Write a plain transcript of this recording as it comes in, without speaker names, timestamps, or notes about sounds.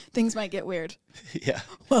Things might get weird. Yeah.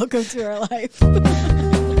 Welcome to our life.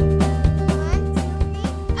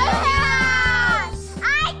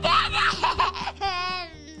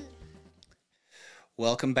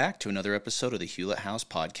 Welcome back to another episode of the Hewlett House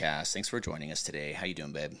Podcast. Thanks for joining us today. How you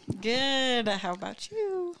doing, babe? Good. How about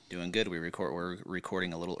you? Doing good. We're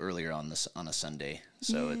recording a little earlier on a Sunday,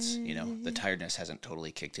 so it's the tiredness hasn't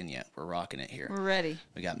totally kicked in yet. We're rocking it here. We're ready.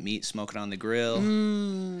 We got meat smoking on the grill.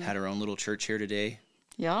 Had our own little church here today.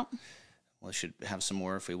 Yep. Well, we should have some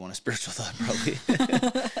more if we want a spiritual thought, probably.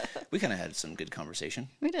 We kind of had some good conversation.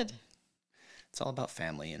 We did. It's all about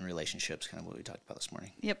family and relationships, kind of what we talked about this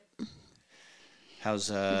morning. Yep.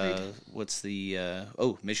 How's what's the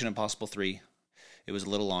Mission Impossible 3? It was a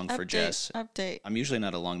little long for Jess. Update. I'm usually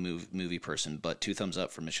not a long movie person, but 2 thumbs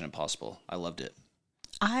up for Mission Impossible. I loved it.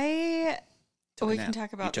 We can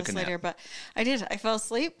talk about this later, but I did. I fell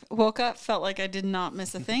asleep, woke up, felt like I did not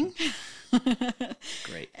miss a thing.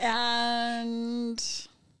 Great. And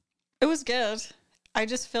it was good. I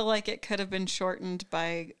just feel like it could have been shortened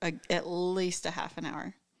by at least a half an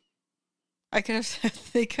hour.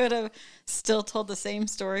 They could have still told the same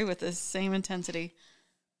story with the same intensity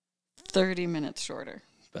 30 minutes shorter.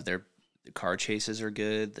 But the car chases are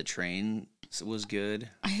good. The train was good.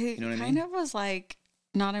 I kind of was like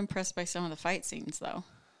not impressed by some of the fight scenes though.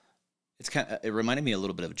 It reminded me a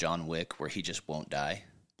little bit of John Wick where he just won't die.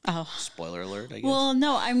 Oh. Spoiler alert, I guess. Well,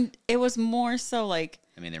 no, it was more so like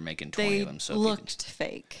I mean, they're making 20 of them, so looked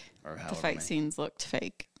fake. Or the fight scenes looked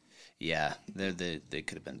fake. Yeah, they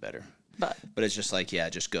could have been better. But it's just like,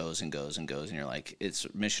 it just goes and goes and goes, and you're like,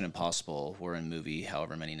 it's Mission Impossible. We're in movie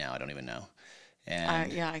however many now, I don't even know.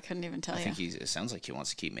 And I couldn't even tell you. I think it sounds like he wants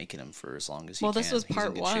to keep making them for as long as he can. Well, this was part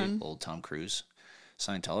He's in good 1. Shape. Old Tom Cruise.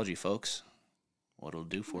 Scientology, folks. What it'll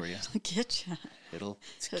do for you. Get you. It'll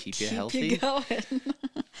keep you healthy. You going.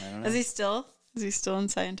 I don't know. Is he still in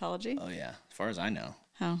Scientology? Oh, yeah. As far as I know.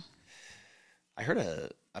 Oh. I heard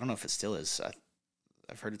I don't know if it still is.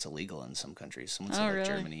 I've heard it's illegal in some countries. Someone said really?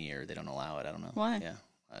 Germany, or they don't allow it. I don't know. Why? Yeah.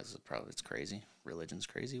 It's crazy. Religion's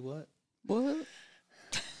crazy. What? What?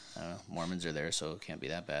 I don't know. Mormons are there, so it can't be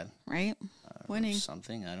that bad. Right? Winning.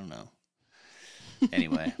 Something. I don't know.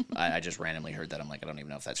 Anyway, I just randomly heard that. I'm like, I don't even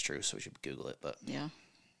know if that's true, so we should Google it. But yeah.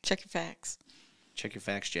 Check your facts. Check your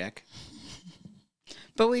facts, Jack.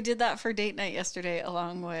 But we did that for date night yesterday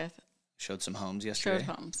along with... Showed some homes yesterday.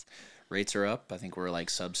 Showed homes. Rates are up. I think we're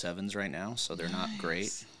like sub 7s right now, so they're not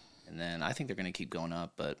great. And then I think they're going to keep going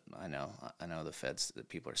up, but I know the feds, the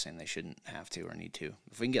people are saying they shouldn't have to or need to.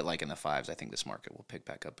 If we can get like in the 5s, I think this market will pick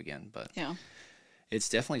back up again. But yeah, it's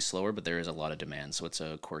definitely slower, but there is a lot of demand, so it's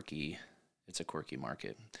a quirky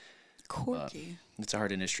market. Quirky. It's a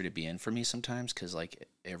hard industry to be in for me sometimes because like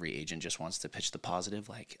every agent just wants to pitch the positive,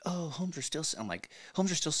 like, oh, homes are still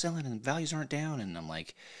selling and values aren't down, and I'm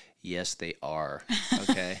like, yes, they are.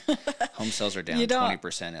 Okay, home sales are down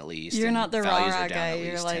 20% at least. You're not the values rah-rah are down guy. At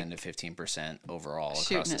You're least like 10 to 15% overall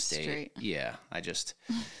across the state. Straight. Yeah, I just,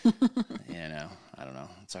 I don't know.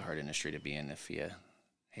 It's a hard industry to be in if you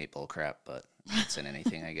hate bull crap, but it's in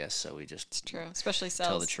anything, I guess. So we just it's true, especially sales.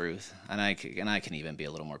 Tell the truth, and I can even be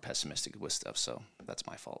a little more pessimistic with stuff. So that's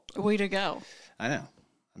my fault. Way to go! I know.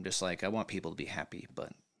 I'm just like I want people to be happy,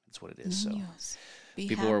 but it's what it is. So yes.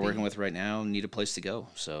 People we're working with right now need a place to go,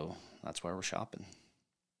 so that's why we're shopping.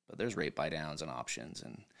 But there's rate buy downs and options,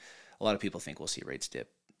 and a lot of people think we'll see rates dip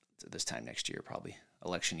this time next year, probably.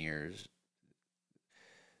 Election years,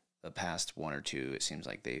 the past 1 or 2, it seems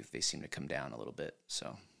like they seem to come down a little bit.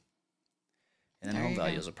 So, and then home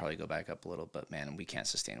values will probably go back up a little, but man, we can't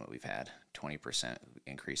sustain what we've had. 20%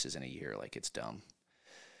 increases in a year, like it's dumb.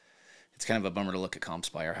 It's kind of a bummer to look at comps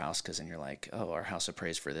by our house because then you're like, oh, our house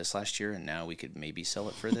appraised for this last year, and now we could maybe sell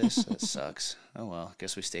it for this. That sucks. Oh, well,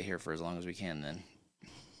 guess we stay here for as long as we can then.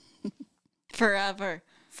 Forever.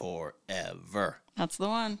 That's the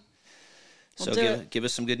one. So give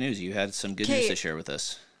us some good news. You had some good news to share with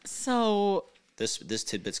us. So this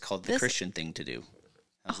tidbit's called the Christian thing to do.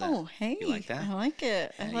 How's that? Hey. You like that? I like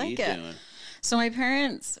it. How you doing? So my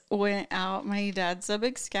parents went out. My dad's a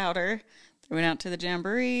big scouter. They went out to the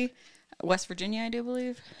Jamboree. West Virginia, I do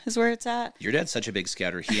believe, is where it's at. Your dad's such a big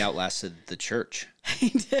scouter. He outlasted the church. He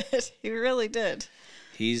did. He really did.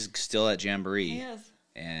 He's still at Jamboree. He is.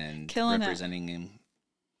 And killing representing him.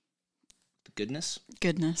 The goodness.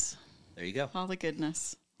 There you go. All the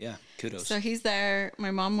goodness. Yeah, kudos. So he's there.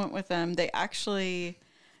 My mom went with them. They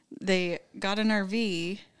got an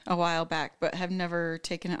RV a while back, but have never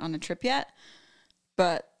taken it on a trip yet.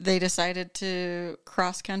 But they decided to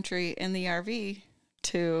cross country in the RV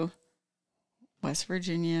to West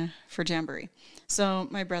Virginia for Jamboree. So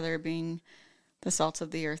my brother, being the salt of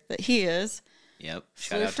the earth that he is, Yep.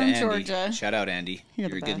 Flew Shout out to from Andy. Georgia. Shout out, Andy. You're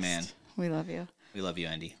You're the a good best. man. We love you. We love you,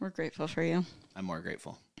 Andy. We're grateful for you. I'm more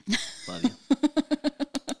grateful. Love you.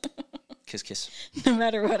 Kiss, kiss. No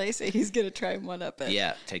matter what I say, he's going to try and one up it.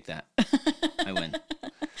 Yeah, take that. I win.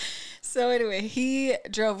 So anyway, he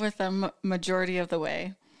drove with them majority of the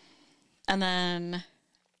way. And then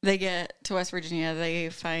they get to West Virginia. They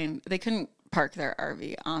find they couldn't park their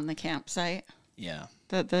RV on the campsite Yeah.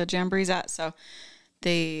 that the Jamboree's at. So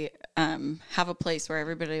they have a place where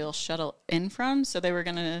everybody will shuttle in from. So they were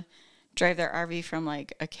going to drive their RV from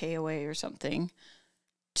like a K away or something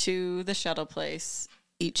to the shuttle place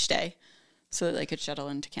each day so that they could shuttle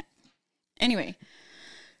into camp. Anyway,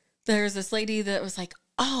 there's this lady that was like,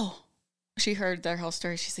 oh, she heard their whole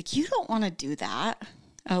story. She's like, you don't want to do that.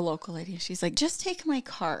 A local lady. She's like, just take my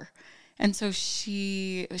car. And so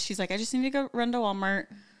she's like, I just need to go run to Walmart,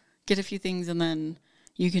 get a few things, and then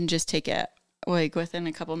you can just take it like within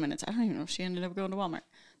a couple minutes. I don't even know if she ended up going to Walmart.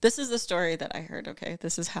 This is the story that I heard, okay?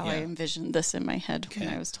 This is how I envisioned this in my head when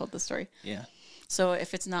I was told the story. Yeah. So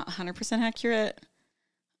if it's not 100% accurate,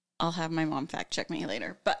 I'll have my mom fact check me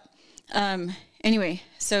later. But anyway,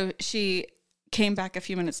 so she came back a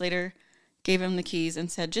few minutes later, gave him the keys,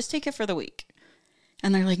 and said, just take it for the week.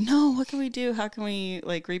 And they're like, no, what can we do? How can we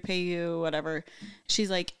like repay you? Whatever. She's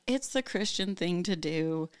like, it's the Christian thing to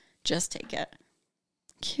do. Just take it.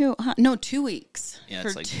 Cute. Huh? No, 2 weeks. Yeah, for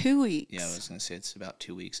it's like 2 weeks. Yeah, I was going to say it's about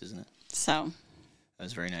 2 weeks, isn't it? So That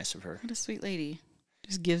was very nice of her. what a sweet lady.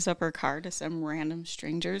 Just gives up her car to some random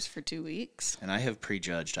strangers for 2 weeks. And I have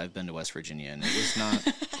prejudged. I've been to West Virginia, and it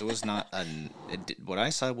was not what I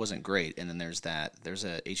saw wasn't great. And then there's a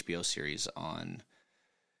HBO series on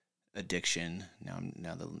addiction. I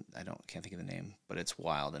can't think of the name, but it's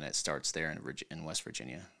wild, and it starts there in West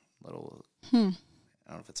Virginia. I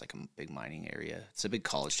don't know if it's like a big mining area. It's a big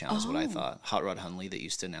college town, is what I thought. Hot Rod Hundley, that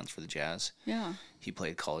used to announce for the Jazz. Yeah. He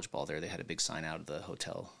played college ball there. They had a big sign out of the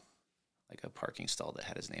hotel, like a parking stall that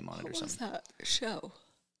had his name on it or What was something. that show?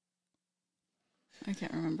 I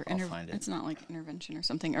can't remember. I'll find it. It's not like Intervention or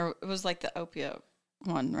something. Or it was like the opiate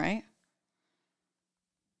one, right?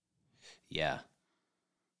 Yeah.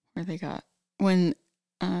 Where they got when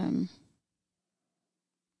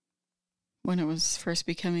it was first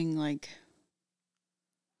becoming like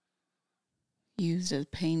used as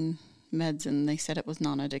pain meds, and they said it was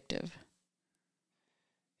non-addictive.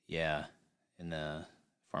 Yeah. And the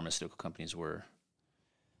pharmaceutical companies were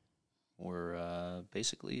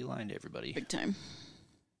basically lying to everybody. Big time.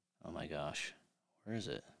 Oh my gosh. Where is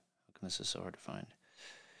it? How come this is so hard to find?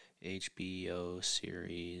 HBO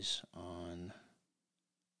series on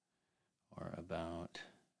or about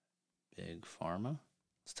Big Pharma.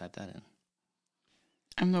 Let's type that in.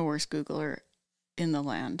 I'm the worst Googler in the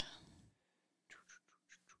land.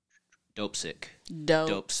 Dope Sick.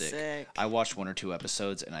 Dope sick. I watched 1 or 2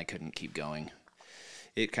 episodes and I couldn't keep going.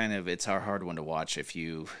 It's a hard one to watch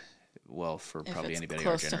for probably anybody in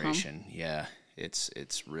our generation. Yeah.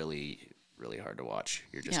 It's really, really hard to watch.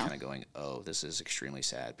 You're just kind of going, oh, this is extremely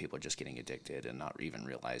sad. People are just getting addicted and not even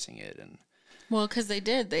realizing it. And Well, because they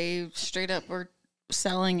did. They straight up were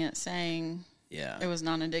selling it, saying it was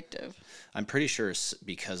non-addictive. I'm pretty sure it's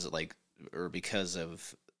because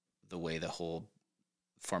of the way the whole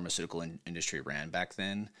pharmaceutical industry ran back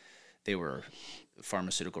then.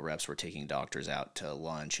 Pharmaceutical reps were taking doctors out to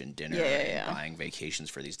lunch and dinner and buying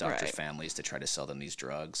vacations for these doctors' families to try to sell them these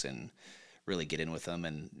drugs and really get in with them.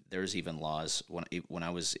 And there's even laws when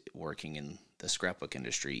I was working in the scrapbook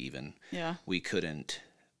industry, even we couldn't,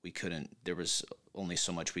 there was only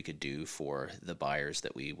so much we could do for the buyers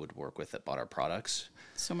that we would work with that bought our products.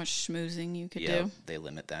 So much schmoozing you could do. They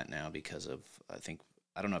limit that now because of,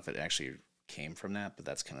 I don't know if it actually came from that, but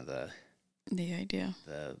that's kind of the idea.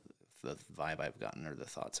 The vibe I've gotten or the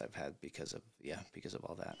thoughts I've had because of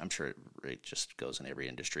all that. I'm sure it just goes in every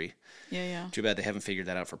industry. Yeah. Too bad they haven't figured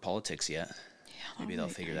that out for politics yet. Yeah, maybe they'll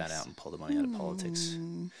figure that out and pull the money out of politics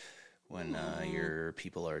when your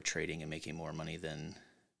people are trading and making more money than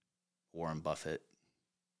Warren Buffett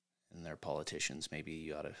and their politicians. Maybe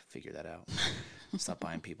you ought to figure that out. Stop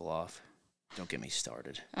buying people off. Don't get me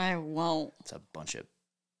started. I won't. It's a bunch of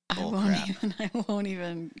I won't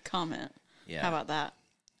even comment. Yeah. How about that?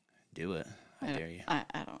 Do it. I dare you. I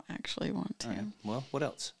don't actually want to. All right. Well, what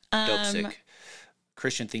else? Dope sick.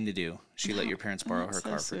 Christian thing to do. She let your parents borrow her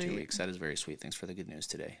car for 2 weeks. That is very sweet. Thanks for the good news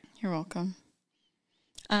today. You're welcome.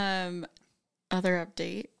 Other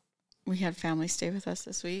update. We had family stay with us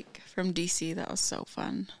this week from DC. That was so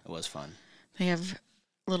fun. It was fun. They have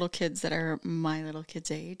little kids that are my little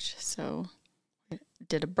kid's age. So we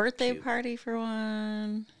did a birthday party for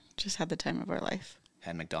one. Just had the time of our life.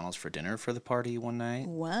 Had McDonald's for dinner for the party one night.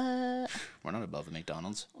 What? We're not above the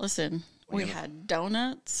McDonald's. Listen, we had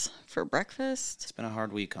donuts for breakfast. It's been a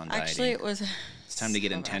hard week on dieting. Actually, it was. It's time to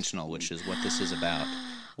get intentional, which is what this is about.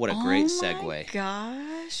 What a great segue. Oh my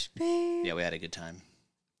gosh, babe. Yeah, we had a good time.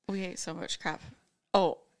 We ate so much crap.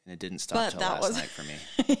 Oh. And it didn't stop till last night for me.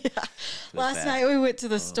 Yeah. Last night we went to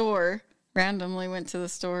the store, randomly went to the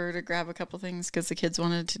store to grab a couple things because the kids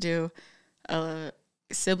wanted to do a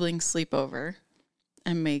sibling sleepover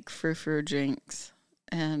and make frou-frou drinks.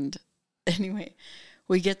 And anyway,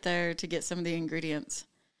 we get there to get some of the ingredients,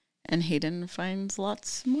 and Hayden finds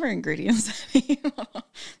lots more ingredients.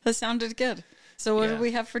 That sounded good. So what did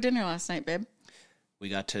we have for dinner last night, babe? We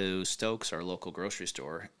got to Stokes, our local grocery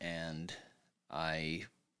store, and I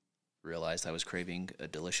realized I was craving a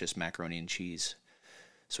delicious macaroni and cheese.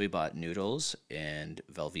 So we bought noodles and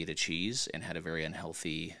Velveeta cheese and had a very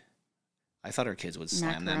unhealthy... I thought our kids would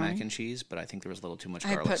slam that mac and cheese, but I think there was a little too much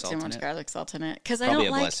garlic salt in it. I put too much garlic salt in it. Probably a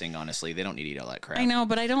blessing, honestly. They don't need to eat all that crap. I know,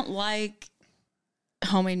 but I don't like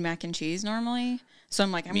homemade mac and cheese normally. So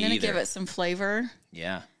I'm like, I'm going to give it some flavor.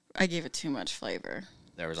 Yeah. I gave it too much flavor.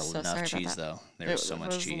 There was enough cheese, though. There was so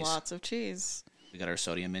much cheese. Lots of cheese. We got our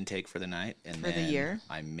sodium intake for the night. And for the year.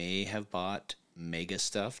 I may have bought mega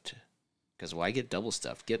stuffed. Because why get double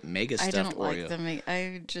stuffed? Get mega stuffed Oreo. I don't like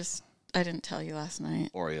I didn't tell you last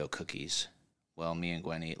night. Oreo cookies. Well, me and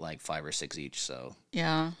Gwen eat like 5 or 6 each, so.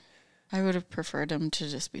 Yeah. I would have preferred them to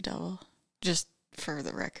just be double. Just for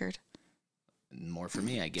the record. More for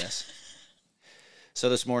me, I guess. So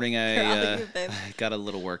this morning I got a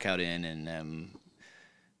little workout in, and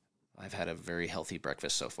I've had a very healthy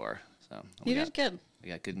breakfast so far. So you did good. I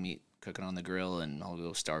got good meat cooking on the grill, and I'll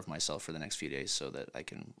go starve myself for the next few days so that I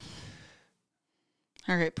can...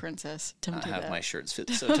 All right, princess. Don't have my shirts fit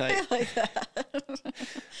so tight. I like that.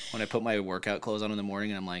 When I put my workout clothes on in the morning,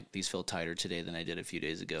 and I'm like, these feel tighter today than I did a few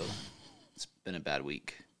days ago. It's been a bad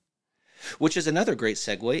week. Which is another great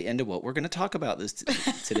segue into what we're going to talk about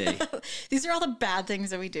today. These are all the bad things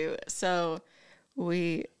that we do. So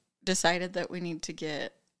we decided that we need to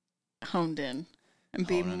get honed in and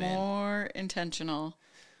be more intentional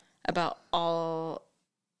about all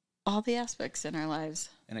the aspects in our lives.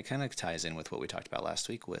 And it kind of ties in with what we talked about last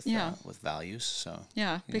week with values. So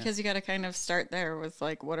because you got to kind of start there with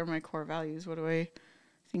like, what are my core values? What do I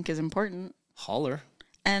think is important? Holler.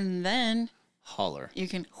 And then you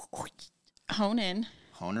can hone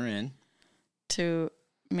her in to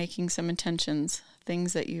making some intentions,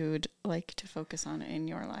 things that you'd like to focus on in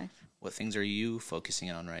your life. What things are you focusing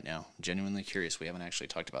on right now? Genuinely curious. We haven't actually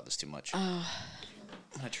talked about this too much. I'm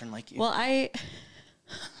going to turn like you. Well,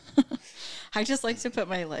 I just like to put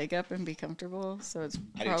my leg up and be comfortable, so it's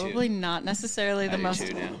probably not necessarily the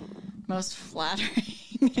most flattering.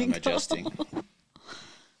 I'm adjusting.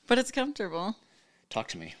 But it's comfortable. Talk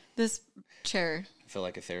to me. This chair. I feel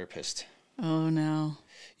like a therapist. Oh, no.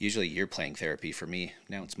 Usually you're playing therapy for me.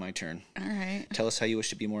 Now it's my turn. All right. Tell us how you wish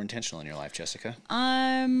to be more intentional in your life, Jessica.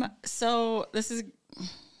 So this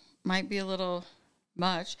might be a little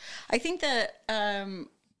much. I think that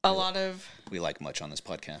a lot of... We like much on this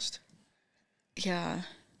podcast. Yeah.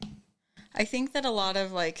 I think that a lot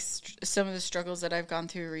of, like, some of the struggles that I've gone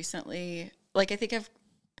through recently, like, I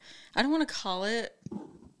don't want to call it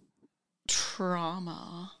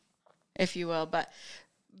trauma, if you will, but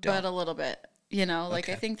a little bit, like,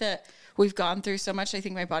 okay. I think that we've gone through so much. I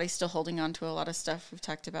think my body's still holding on to a lot of stuff. We've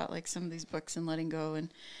talked about, like, some of these books and letting go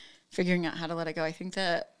and figuring out how to let it go. I think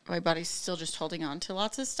that my body's still just holding on to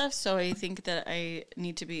lots of stuff. So I think that I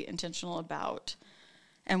need to be intentional about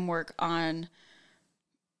and work on,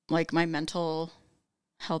 like, my mental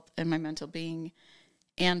health and my mental being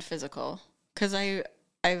and physical. Because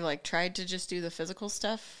I've like tried to just do the physical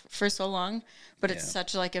stuff for so long, but it's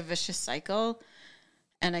such like a vicious cycle.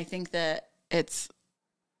 And I think that it's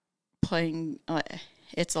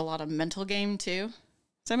a lot of mental game too.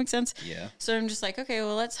 Does that make sense? Yeah. So I'm just like, okay,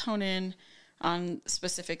 well, let's hone in on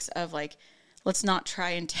specifics of, like, let's not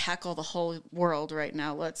try and tackle the whole world right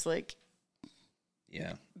now. Let's, like,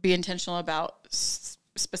 be intentional about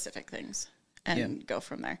specific things and go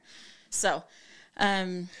from there. So,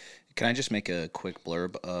 can I just make a quick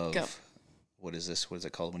blurb of what is this? What is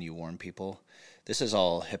it called when you warn people? This is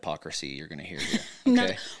all hypocrisy you're going to hear here. Okay? No,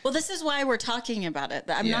 well, this is why we're talking about it.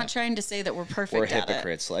 I'm not trying to say that we're perfect. We're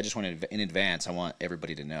hypocrites. So I just wanted in advance, I want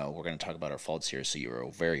everybody to know we're going to talk about our faults here, so you're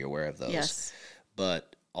very aware of those. Yes.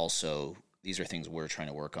 But also, these are things we're trying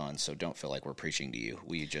to work on, so don't feel like we're preaching to you.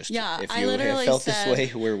 We just, if you have felt this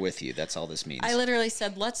way, we're with you. That's all this means. I literally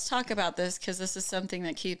said, let's talk about this, because this is something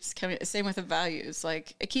that keeps coming. Same with the values.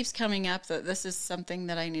 Like, it keeps coming up that this is something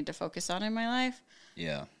that I need to focus on in my life.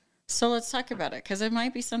 Yeah. So let's talk about it, because it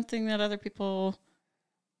might be something that other people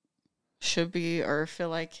should be or feel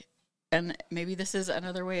like, and maybe this is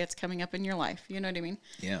another way it's coming up in your life. You know what I mean?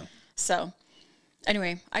 Yeah. So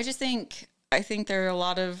anyway, I think there are a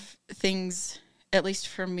lot of things, at least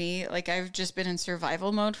for me, like I've just been in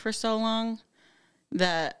survival mode for so long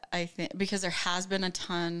that I think, because there has been a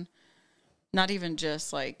ton, not even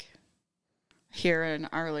just like here in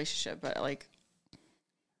our relationship, but like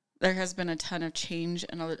there has been a ton of change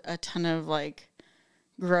and a ton of like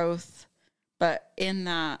growth. But in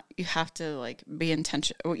that, you have to like be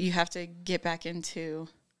intentional. You have to get back into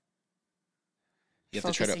You have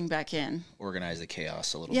to try focusing to back in. organize the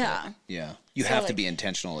chaos a little Yeah. bit. Yeah. You So, have to like- be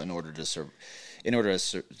intentional in order to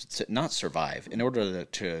not survive, in order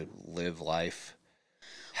to live life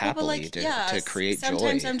happily, to create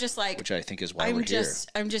sometimes joy. I'm just like, which I think is why we're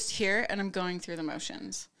I'm just here and I'm going through the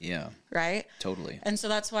motions, here. Yeah, right? totally. And so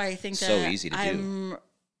that's why I think that So easy to do. I'm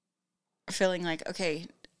feeling like, okay,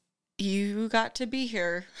 you got to be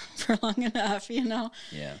here for long enough, you know?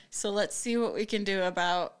 Yeah. So let's see what we can do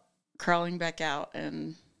about crawling back out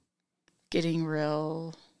and getting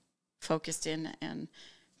real focused in and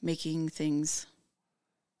making things.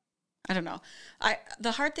 I don't know.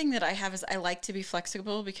 The hard thing that I have is I like to be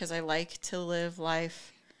flexible, because I like to live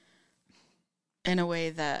life in a way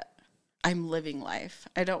that I'm living life.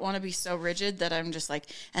 I don't want to be so rigid that I'm just like,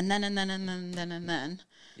 and then.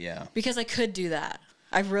 Yeah. Because I could do that.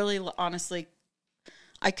 I really, honestly,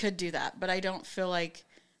 I could do that. But I don't feel like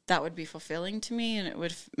that would be fulfilling to me, and it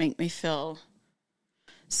would make me feel.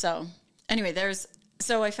 So anyway,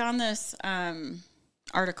 so I found this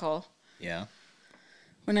article Yeah.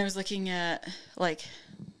 when I was looking at like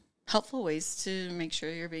helpful ways to make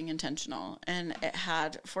sure you're being intentional. And it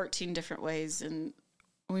had 14 different ways, and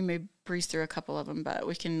we may breeze through a couple of them, but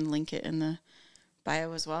we can link it in the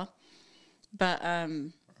bio as well. But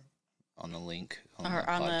On the link on or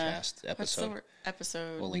the on podcast the episode.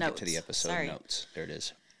 Episode. We'll link notes. it to the episode Sorry. notes. There it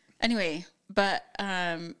is. Anyway, but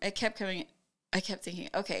it kept coming. I kept thinking,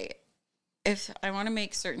 okay, if I want to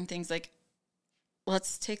make certain things, like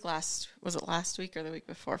let's take was it last week or the week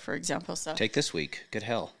before, for example? So Take this week. Good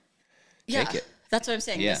hell. yeah, take it. that's what I'm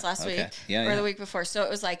saying. Yeah, This last okay. week Yeah, or yeah. the week before. So it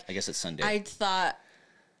was like I guess it's Sunday. I thought,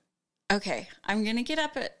 okay, I'm gonna get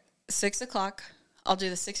up at 6:00. I'll do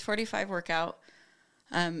the 6:45 workout.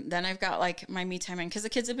 Then I've got like my me time in, because the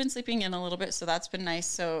kids have been sleeping in a little bit, so that's been nice.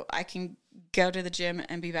 So I can go to the gym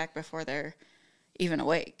and be back before they're even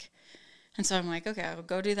awake. And so I'm like, okay, I'll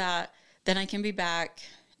go do that. Then I can be back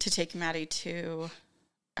to take Maddie to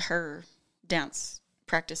her dance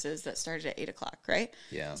practices that started at 8:00, right?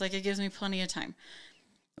 Yeah. It's like, it gives me plenty of time.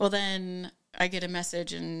 Well, then I get a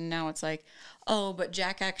message, and now it's like, oh, but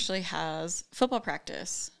Jack actually has football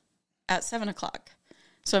practice at 7:00.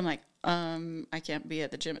 So I'm like, I can't be at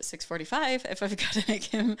the gym at 6:45 if I've got to make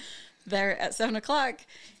him there at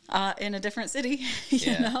 7:00 in a different city,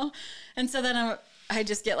 you know? And so then I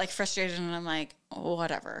just get like frustrated, and I'm like,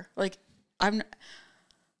 whatever. Like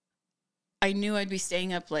I knew I'd be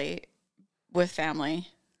staying up late with family.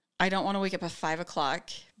 I don't want to wake up at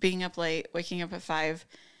 5:00, being up late, waking up at 5,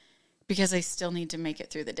 because I still need to make it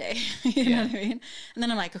through the day. You know what I mean? And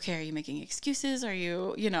then I'm like, okay, are you making excuses? Are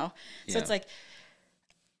you, So it's like,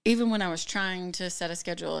 even when I was trying to set a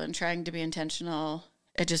schedule and trying to be intentional,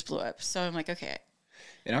 it just blew up. So I'm like, okay,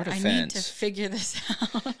 In our I need to defense, figure this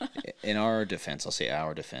out. I'll say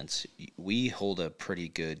our defense, we hold a pretty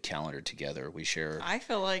good calendar together. We share. I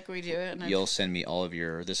feel like we do it. And You'll send me all of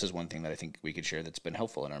your. This is one thing that I think we could share that's been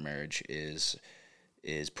helpful in our marriage is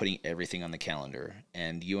putting everything on the calendar.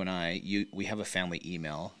 And you and I, we have a family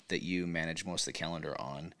email that you manage most of the calendar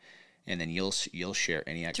on, and then you'll share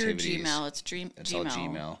any activities through Gmail. It's all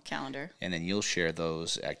Gmail, Gmail calendar. and then you'll share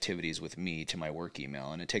those activities with me to my work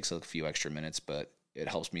email. And it takes a few extra minutes, but it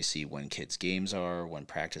helps me see when kids' games are, when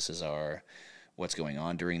practices are, what's going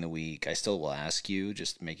on during the week. I still will ask you,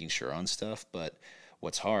 just making sure on stuff, but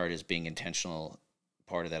what's hard is being intentional.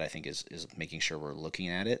 Part of that, I think, is making sure we're looking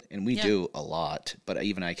at it. And we do a lot, but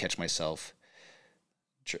even I catch myself,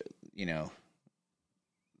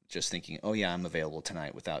 just thinking, oh yeah, I'm available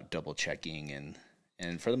tonight, without double checking.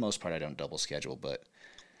 And for the most part, I don't double schedule, but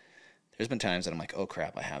there's been times that I'm like, oh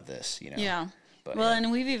crap, I have this, Yeah. But, well,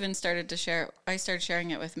 and we've even started to share. I started sharing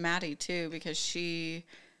it with Maddie too, because she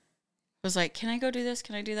was like, can I go do this?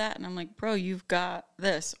 Can I do that? And I'm like, bro, you've got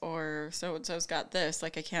this, or so-and-so's got this.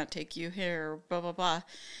 Like, I can't take you here, blah, blah, blah.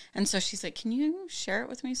 And so she's like, can you share it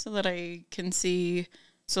with me so that I can see,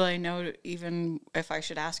 so that I know even if I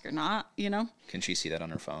should ask or not, Can she see that on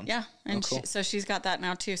her phone? Yeah. And cool. so she's got that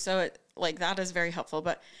now too. So like that is very helpful.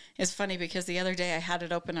 But it's funny because the other day I had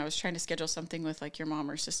it open. I was trying to schedule something with like your mom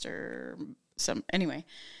or sister, anyway.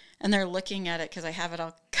 And they're looking at it because I have it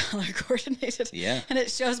all color coordinated. Yeah. And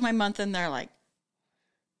it shows my month and they're like,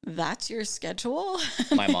 that's your schedule?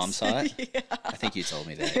 My mom saw it? Yeah. I think you told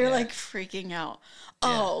me that. They're yeah. like freaking out.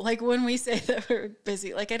 Oh, like when we say that we're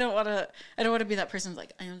busy, like I don't want to be that person who's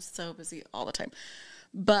like, I am so busy all the time.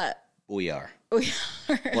 But we are.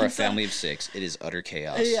 We're a family of 6. It is utter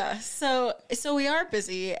chaos. Yeah. So we are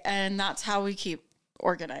busy and that's how we keep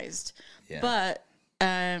organized. Yeah. But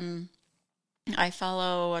I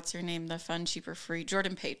follow, what's her name? The Fun, Cheaper, Free,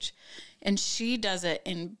 Jordan Page. And she does it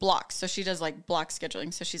in blocks. So she does like block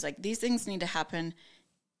scheduling. So she's like, these things need to happen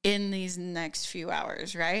in these next few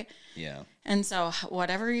hours, right? Yeah. And so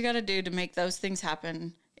whatever you got to do to make those things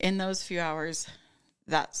happen in those few hours,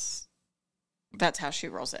 that's how she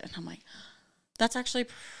rolls it. And I'm like, that's actually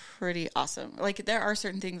pretty awesome. Like there are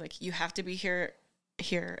certain things like you have to be here,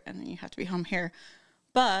 and then you have to be home here.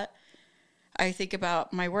 But I think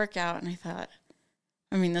about my workout and I thought,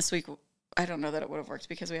 I mean, this week, I don't know that it would have worked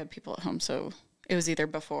because we had people at home. So it was either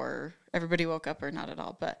before everybody woke up or not at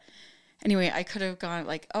all. But anyway, I could have gone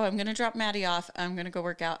like, oh, I'm going to drop Maddie off. I'm going to go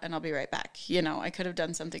work out and I'll be right back. You know, I could have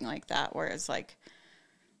done something like that. Whereas like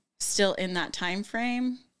still in that time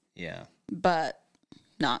frame. Yeah. But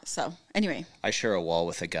not. So anyway. I share a wall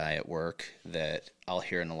with a guy at work that I'll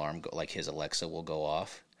hear an alarm go, like his Alexa will go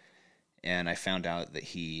off. And I found out that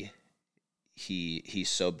he's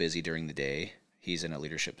so busy during the day. He's in a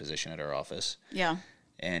leadership position at our office. Yeah.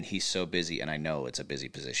 And he's so busy, and I know it's a busy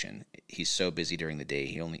position. He's so busy during the day.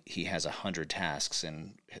 He has 100 tasks,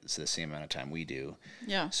 and it's the same amount of time we do.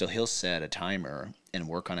 Yeah. So he'll set a timer and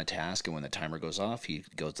work on a task, and when the timer goes off, he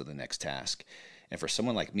goes to the next task. And for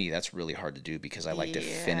someone like me, that's really hard to do because I like to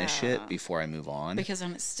finish it before I move on. Because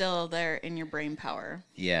I'm still there in your brain power.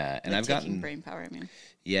 Yeah, and I've gotten brain power. I mean.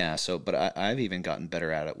 Yeah. So, but I've even gotten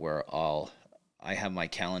better at it where I have my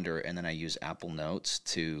calendar and then I use Apple Notes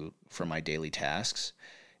for my daily tasks.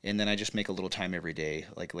 And then I just make a little time every day.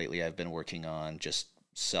 Like lately I've been working on just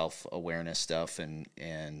self-awareness stuff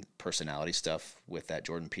and personality stuff with that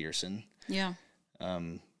Jordan Peterson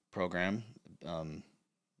program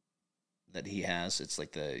that he has. It's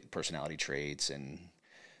like the personality traits and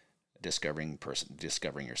discovering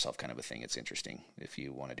yourself kind of a thing. It's interesting. If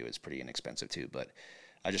you want to do it, it's pretty inexpensive too, but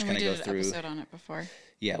I just kind of go through. We did an episode on it before.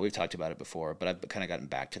 Yeah, we've talked about it before, but I've kind of gotten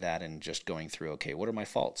back to that and just going through, okay, what are my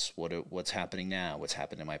faults? What's happening now? What's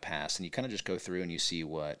happened in my past? And you kind of just go through and you see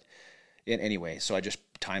anyway, so I just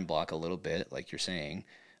time block a little bit, like you're saying.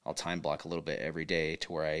 I'll time block a little bit every day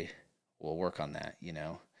to where I will work on that, you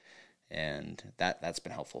know? And that's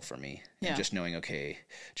been helpful for me. Yeah. And just knowing, okay,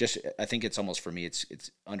 I think it's almost for me,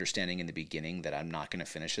 it's understanding in the beginning that I'm not going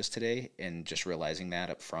to finish this today and just realizing that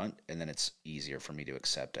up front. And then it's easier for me to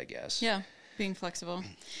accept, I guess. Yeah. Being flexible.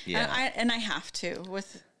 Yeah. And I have to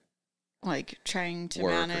with like trying to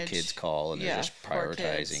work manage. Or kids call and they're just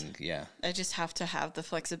prioritizing. Yeah. I just have to have the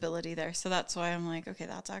flexibility there. So that's why I'm like, okay,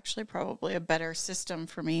 that's actually probably a better system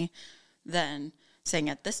for me than saying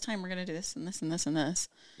at this time we're going to do this and this and this and this.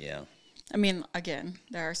 Yeah. I mean, again,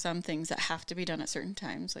 there are some things that have to be done at certain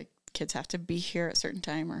times. Like kids have to be here at a certain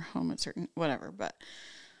time or home at certain whatever. But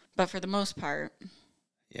for the most part,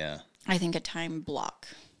 yeah, I think a time block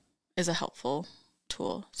is a helpful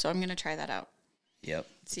tool. So I'm going to try that out. Yep.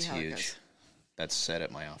 See how it goes. That's said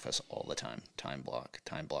at my office all the time. Time blocking,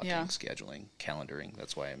 scheduling, calendaring.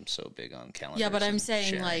 That's why I'm so big on calendars. Yeah, but I'm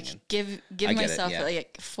saying like give myself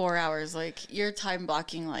like 4 hours. Like your time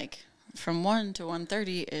blocking like from 1 to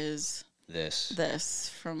 1:30 is this.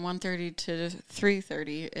 From 1:30 to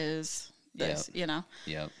 3:30 is this, you know?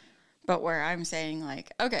 Yep. But where I'm saying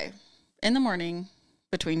like, okay, in the morning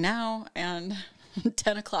between now and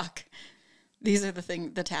 10 o'clock, these are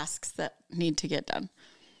the tasks that need to get done,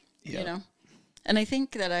 you know? And I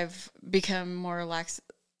think that I've become more relaxed,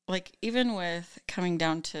 like even with coming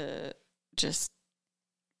down to just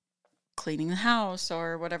cleaning the house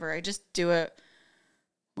or whatever, I just do it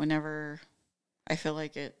whenever I feel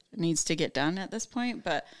like it needs to get done at this point.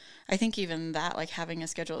 But I think even that, like having a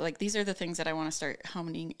schedule, like these are the things that I want to start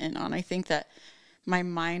honing in on. I think that my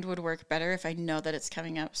mind would work better if I know that it's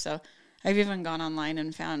coming up. So I've even gone online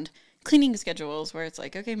and found cleaning schedules where it's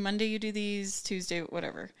like, okay, Monday you do these, Tuesday,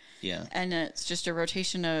 whatever. Yeah. And it's just a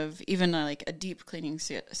rotation of even like a deep cleaning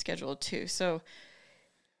schedule too. So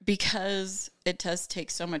because it does take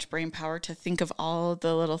so much brain power to think of all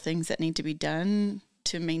the little things that need to be done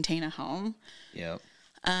to maintain a home. Yeah.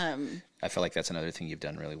 I feel like that's another thing you've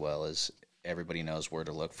done really well is everybody knows where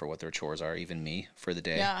to look for what their chores are, even me for the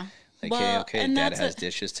day. Yeah. Like, hey, okay, Dad has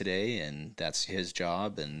dishes today, and that's his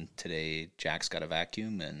job, and today Jack's got a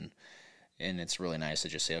vacuum, and it's really nice to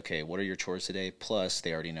just say, okay, what are your chores today? Plus,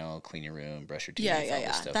 they already know, clean your room, brush your teeth, all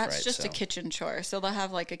this stuff, That's right? just a kitchen chore. So they'll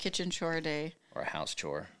have like a kitchen chore day. Or a house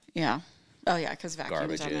chore. Yeah. Oh, yeah, because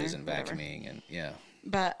vacuums garbages and vacuuming and, yeah.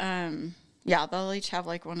 But, yeah, they'll each have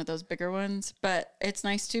like one of those bigger ones. But it's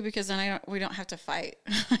nice, too, because then we don't have to fight.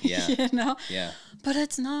 Yeah. You know? Yeah. But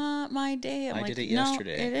it's not my day. I did it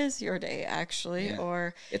yesterday. No, it is your day, actually. Yeah.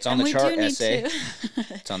 Or it's on the chart, essay.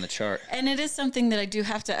 It's on the chart. And it is something that I do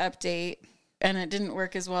have to update. And it didn't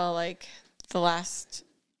work as well like the last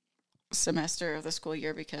semester of the school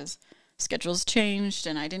year because schedules changed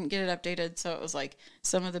and I didn't get it updated. So it was like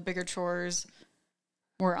some of the bigger chores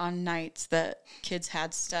were on nights that kids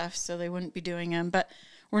had stuff, so they wouldn't be doing them. But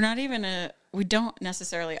we don't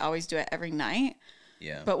necessarily always do it every night.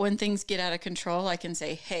 Yeah. But when things get out of control, I can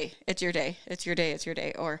say, hey, it's your day. It's your day. It's your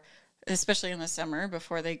day. Or especially in the summer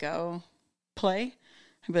before they go play,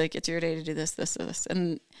 I'd be like, it's your day to do this, this, or this.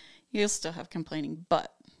 And you'll still have complaining,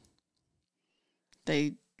 but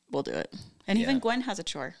they will do it. And even Gwen has a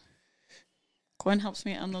chore. Gwen helps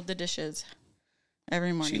me unload the dishes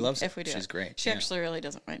every morning. She loves if we do She's it. great. She actually really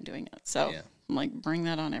doesn't mind doing it. So I'm like, bring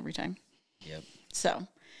that on every time. Yep. So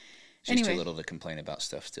she's too little to complain about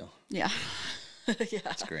stuff still. Yeah. Yeah.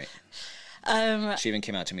 That's great. She even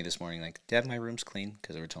came out to me this morning like, Dad, my room's clean,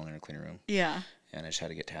 because they were telling her to clean her room. Yeah. And I just had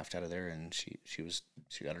to get Taft out of there, and she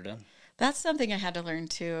got her done. That's something I had to learn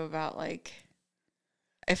too about, like,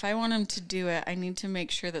 if I want them to do it, I need to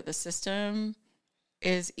make sure that the system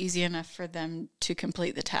is easy enough for them to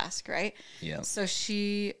complete the task, right? Yeah. So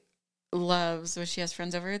she loves, when she has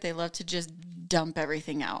friends over, they love to just dump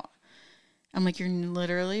everything out. I'm like, you're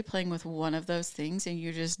literally playing with one of those things and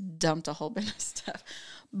you just dumped a whole bin of stuff.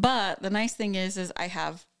 But the nice thing is I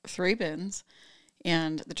have 3 bins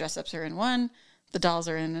and the dress ups are in one, the dolls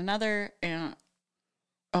are in another, and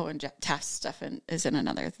Taft's stuff is in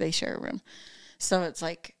another. They share a room. So it's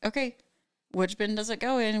like, okay, which bin does it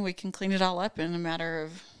go in? We can clean it all up in a matter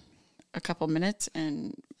of a couple minutes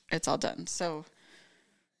and it's all done. So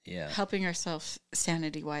helping ourselves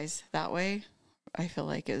sanity-wise that way, I feel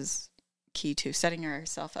like is key to setting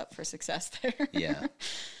ourselves up for success there. Yeah.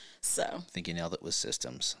 So I think you nailed it with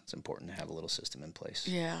systems. It's important to have a little system in place.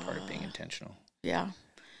 Yeah. Part of being intentional. Yeah.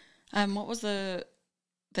 What was that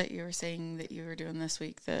you were saying that you were doing this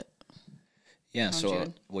week that... Yeah,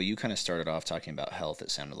 so, you kind of started off talking about health, it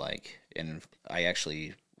sounded like, and I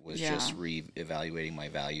actually was just re-evaluating my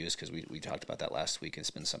values, because we talked about that last week.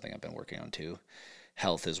 It's been something I've been working on, too.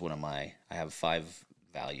 Health is one of I have 5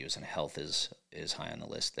 values, and health is high on the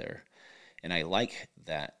list there. And I like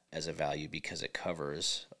that as a value because it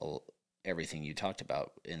covers everything you talked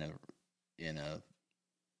about in a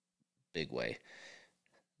big way.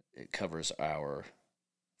 It covers our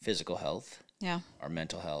physical health, our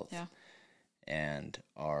mental health, and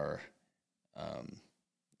our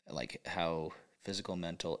like how physical,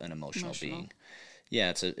 mental, and emotional being.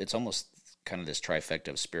 Yeah, it's almost kind of this trifecta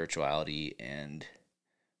of spirituality and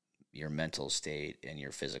your mental state and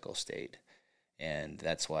your physical state. And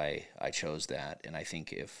that's why I chose that. And I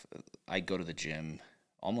think if I go to the gym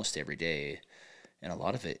almost every day, and a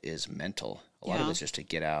lot of it is mental. A lot of it's just to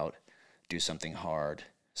get out, do something hard,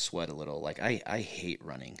 sweat a little. Like I hate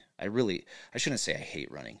running. I shouldn't say I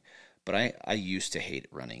hate running, but I used to hate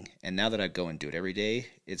running. And now that I go and do it every day,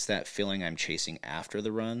 it's that feeling I'm chasing after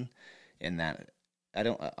the run, and that I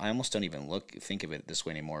almost don't even think of it this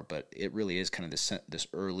way anymore, but it really is kind of this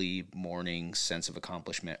early morning sense of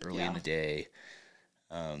accomplishment early in the day.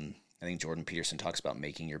 I think Jordan Peterson talks about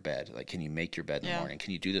making your bed. Like, can you make your bed in the morning?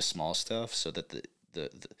 Can you do the small stuff so that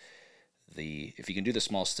if you can do the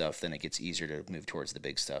small stuff, then it gets easier to move towards the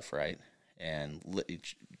big stuff, right? And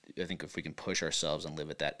I think if we can push ourselves and live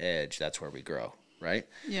at that edge, that's where we grow, right?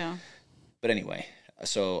 Yeah. But anyway,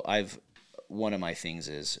 so one of my things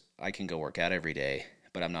is I can go work out every day,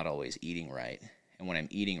 but I'm not always eating right. And when I'm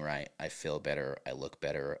eating right, I feel better. I look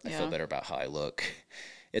better. I feel better about how I look.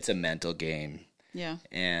 It's a mental game. Yeah.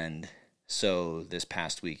 And so this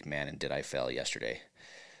past week, man, and did I fail yesterday.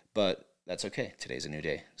 But that's okay. Today's a new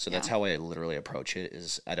day. So that's how I literally approach it,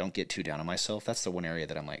 is I don't get too down on myself. That's the one area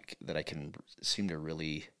that I'm like, that I can seem to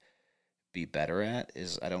really be better at,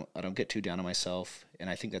 is I don't get too down on myself. And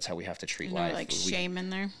I think that's how we have to treat life. Like shame in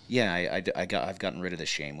there. Yeah, I've gotten rid of the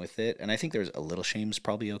shame with it. And I think there's a little shame's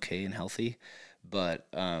probably okay and healthy, but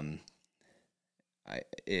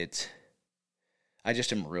I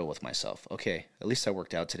just am real with myself. Okay, at least I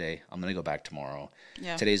worked out today. I'm going to go back tomorrow.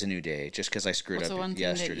 Yeah. Today's a new day. Just because I screwed up yesterday. What's the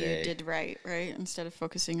one thing that you did right? Instead of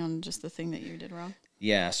focusing on just the thing that you did wrong?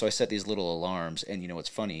 Yeah, so I set these little alarms, and you know what's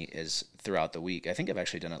funny is throughout the week, I think I've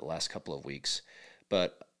actually done it the last couple of weeks,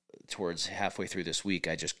 but towards halfway through this week,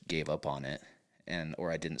 I just gave up on it, and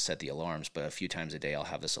or I didn't set the alarms. But a few times a day, I'll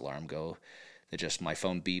have this alarm go that just my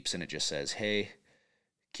phone beeps and it just says, "Hey,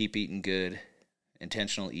 keep eating good,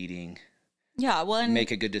 intentional eating, Yeah, well, and make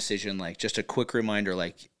a good decision." Like just a quick reminder,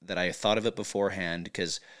 like that I thought of it beforehand,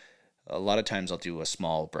 because a lot of times I'll do a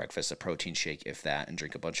small breakfast, a protein shake, if that, and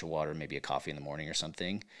drink a bunch of water, maybe a coffee in the morning or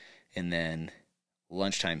something. And then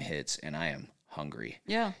lunchtime hits and I am hungry.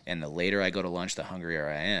 yeah, And the later I go to lunch, the hungrier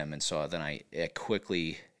I am. And so then it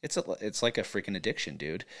quickly, it's like a freaking addiction,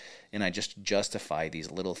 dude. And I just justify these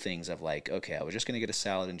little things of like, okay, I was just going to get a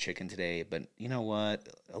salad and chicken today, but you know what?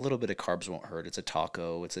 A little bit of carbs won't hurt. It's a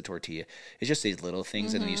taco, it's a tortilla. It's just these little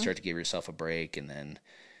things. And then you start to give yourself a break, and then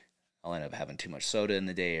I'll end up having too much soda in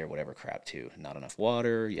the day or whatever crap too. Not enough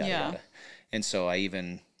water, yada yada. And so I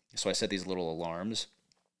set these little alarms,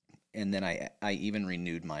 and then I even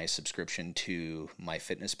renewed my subscription to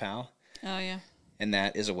MyFitnessPal. oh yeah, And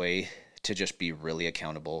that is a way to just be really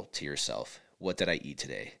accountable to yourself. What did I eat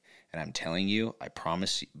today? And I'm telling you, I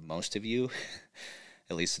promise most of you,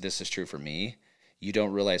 at least this is true for me, you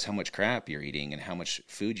don't realize how much crap you're eating and how much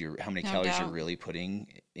how many calories you're really putting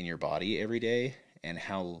in your body every day, and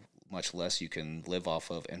how much less you can live off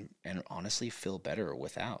of and honestly feel better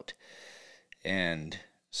without. And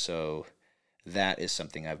so that is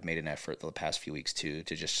something I've made an effort the past few weeks to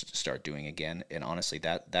just start doing again. And honestly,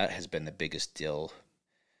 that has been the biggest deal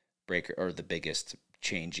breaker, or the biggest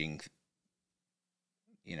changing,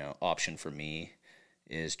 option for me,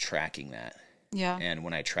 is tracking that. yeah, And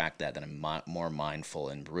when I track that, then I'm more mindful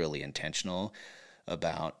and really intentional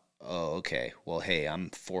about, oh, okay, well, hey, I'm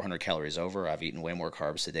 400 calories over. I've eaten way more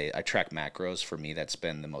carbs today. I track macros. For me, that's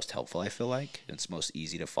been the most helpful, I feel like. It's most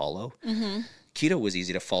easy to follow. mm-hmm. Keto was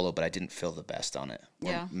easy to follow, but I didn't feel the best on it.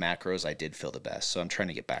 Yeah. Macros, I did feel the best. So I'm trying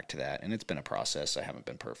to get back to that. And it's been a process. I haven't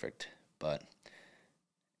been perfect. But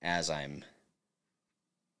as I'm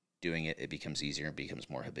doing it, it becomes easier and becomes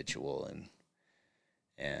more habitual.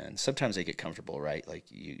 And sometimes I get comfortable, right? Like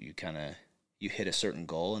you kind of, you hit a certain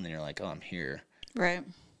goal and then you're like, oh, I'm here. Right.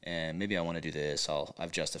 And maybe I want to do this.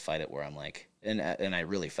 I've justified it where I'm like, and I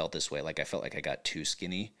really felt this way. Like I felt like I got too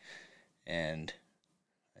skinny, and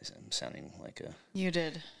I'm sounding like a You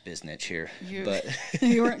did. biznitch here, You but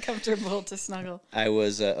you weren't comfortable to snuggle. I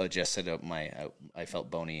was. Jess said I felt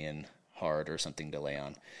bony and hard or something to lay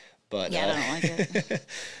on, but Yeah, I don't like it.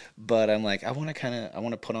 but I'm like, I want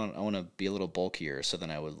to be a little bulkier. So then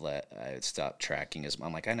I would stop tracking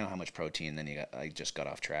I'm like, I know how much protein. Then I just got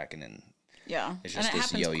off track, and then Yeah, it's and just it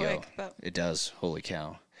this happens yo-yo. quick, but It does. Holy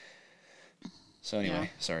cow. So anyway,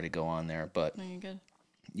 sorry to go on there, but no, you're good.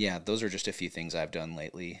 yeah, those are just a few things I've done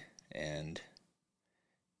lately, and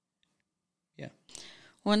yeah.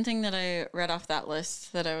 One thing that I read off that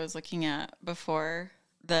list that I was looking at before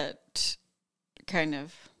that kind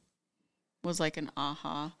of was like an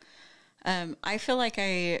aha. I feel like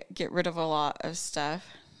I get rid of a lot of stuff.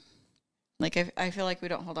 Like I feel like we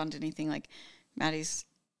don't hold on to anything. Like Maddie's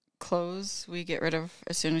clothes, we get rid of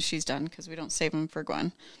as soon as she's done because we don't save them for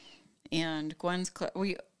Gwen. And Gwen's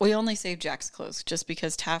we only save Jack's clothes just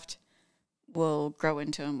because Taft will grow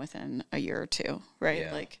into him within a year or two, right?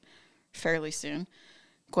 Yeah. Like fairly soon.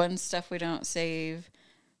 Gwen's stuff we don't save,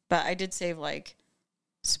 but I did save like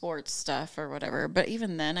sports stuff or whatever. But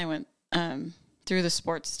even then, I went through the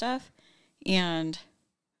sports stuff, and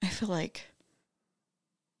I feel like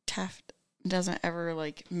Taft doesn't ever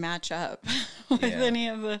like match up with any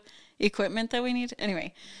of the equipment that we need.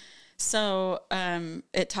 Anyway, so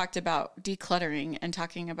it talked about decluttering and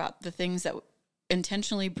talking about the things that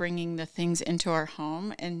intentionally bringing the things into our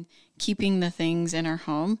home and keeping the things in our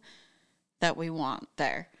home that we want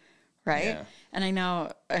there. Right. Yeah. And I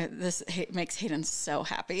know this makes Hayden so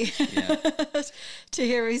happy Yeah. to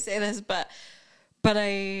hear me say this, but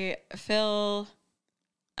I feel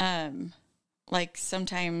like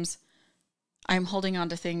sometimes I'm holding on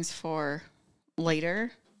to things for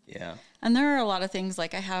later. Yeah. And there are a lot of things,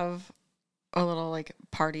 like I have a little like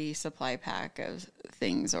party supply pack of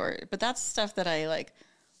things, but that's stuff that I like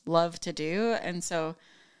love to do. And so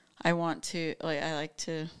I want to, like, I like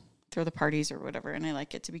to throw the parties or whatever, and I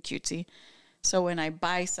like it to be cutesy. So when I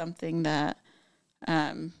buy something that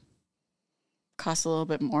costs a little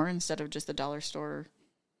bit more instead of just the dollar store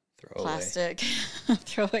plastic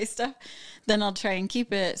throwaway stuff, then I'll try and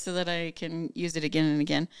keep it so that I can use it again and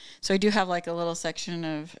again. So I do have like a little section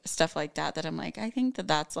of stuff like that I'm like, I think that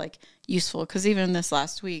that's like useful, because even this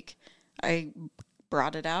last week I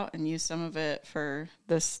brought it out and used some of it for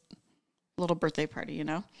this little birthday party, you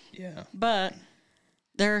know? Yeah. But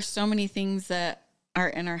there are so many things that our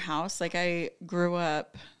inner house. Like I grew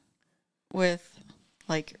up with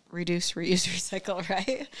like reduce, reuse, recycle,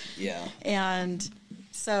 right? Yeah. And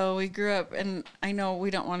so we grew up, and I know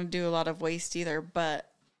we don't want to do a lot of waste either, but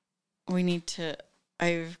we need to.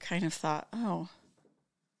 I've kind of thought, oh,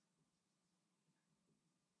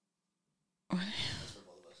 That's for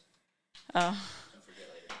both of us. oh, Don't forget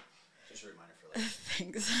later. Just a reminder for later.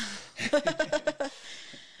 thanks.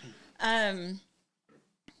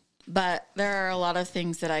 But there are a lot of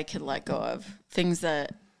things that I could let go of, things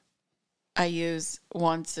that I use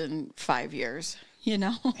once in 5 years,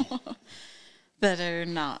 that are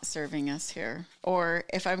not serving us here. Or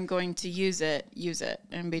if I'm going to use it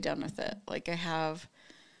and be done with it. Like I have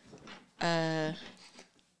a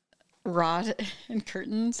rod and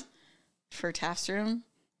curtains for Taft's room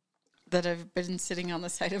that have been sitting on the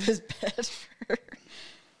side of his bed for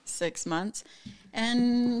 6 months.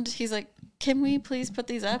 And he's like, can we please put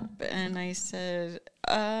these up? And I said,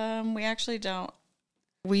 we actually don't.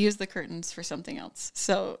 We use the curtains for something else.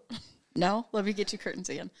 So no, let me get you curtains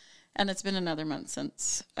again. And it's been another month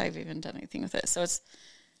since I've even done anything with it. So it's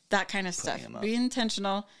that kind of stuff. Be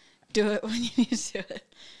intentional. Do it when you need to do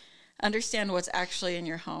it. Understand what's actually in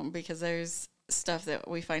your home, because there's stuff that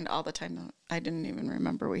we find all the time that I didn't even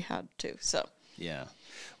remember we had too. So yeah.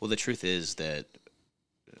 Well, the truth is that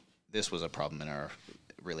this was a problem in our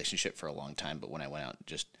relationship for a long time. But when I went out,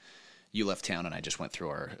 you left town and I just went through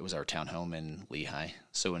our town home in Lehigh.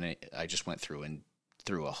 So when I just went through and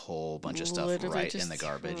threw a whole bunch of stuff right in the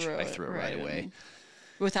garbage. I threw it right away.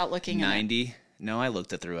 Without looking at it. No, I looked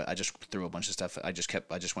through it. I just threw a bunch of stuff. I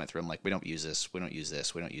just went through them like, we don't use this. We don't use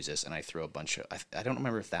this. We don't use this. And I threw a bunch of, I don't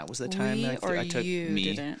remember if that was the time I took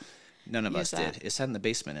me. Didn't None of us did. It sat in the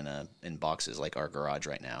basement in boxes like our garage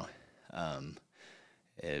right now.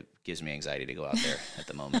 It gives me anxiety to go out there at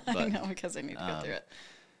the moment. But, I know, because I need to go through it.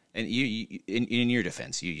 And you in your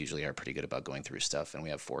defense, you usually are pretty good about going through stuff. And we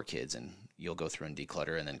have 4 kids, and you'll go through and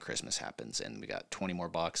declutter, and then Christmas happens, and we got 20 more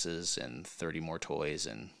boxes and 30 more toys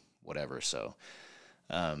and whatever. So,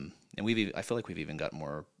 and I feel like we've even got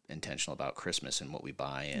more intentional about Christmas and what we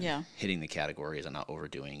buy and hitting the categories and not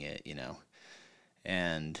overdoing it,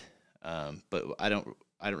 And but I don't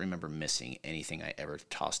remember missing anything I ever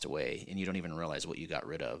tossed away, and you don't even realize what you got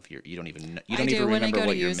rid of. You don't even remember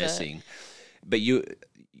what you're missing. But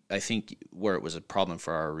I think where it was a problem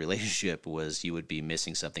for our relationship was you would be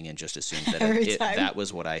missing something and just assume that that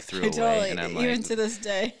was what I threw away. Totally, and I'm even to this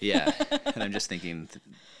day. Yeah, and I'm just thinking,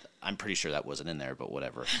 I'm pretty sure that wasn't in there, but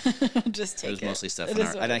whatever. Just take it. It was mostly stuff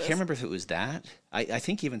and I can't remember if it was that. I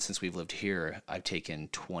think even since we've lived here, I've taken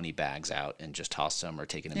 20 bags out and just tossed them or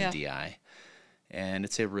taken them to DI. And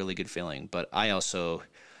it's a really good feeling. But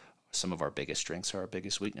some of our biggest strengths are our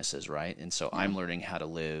biggest weaknesses, right? And so I'm learning how to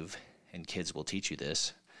live, and kids will teach you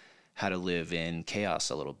this, how to live in chaos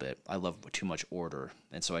a little bit. I love too much order,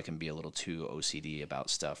 and so I can be a little too OCD about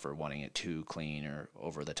stuff or wanting it too clean or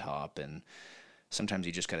over the top. And sometimes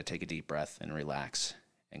you just got to take a deep breath and relax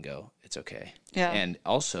and go, it's okay. Yeah. And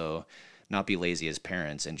also not be lazy as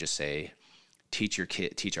parents and just say, teach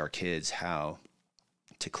our kids how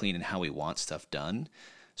to clean and how we want stuff done,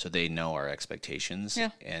 so they know our expectations.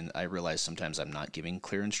 Yeah. And I realize sometimes I'm not giving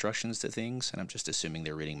clear instructions to things, and I'm just assuming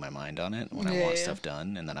they're reading my mind on it when I want stuff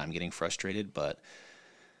done, and then I'm getting frustrated. But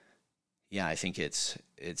yeah, I think it's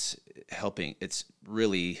helping. It's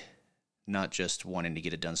really not just wanting to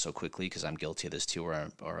get it done so quickly, because I'm guilty of this too, or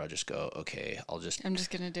I'll just go, okay, I'm just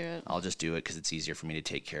going to do it. I'll just do it because it's easier for me to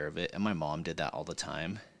take care of it. And my mom did that all the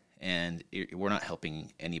time, and we're not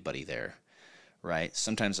helping anybody there, right?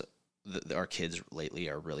 Sometimes our kids lately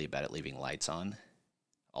are really bad at leaving lights on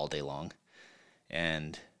all day long,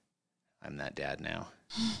 and I'm that dad now.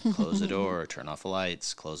 Close the door, turn off the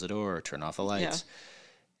lights, close the door, turn off the lights.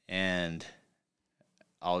 Yeah. And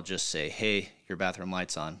I'll just say, hey, your bathroom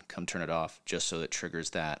light's on, come turn it off, just so it triggers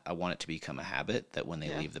that. I want it to become a habit that when they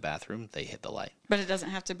leave the bathroom, they hit the light. But it doesn't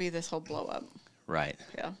have to be this whole blow up. Right.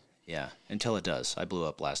 Yeah. Yeah, until it does. I blew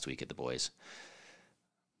up last week at the boys.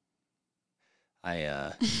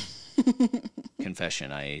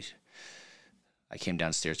 Confession, I came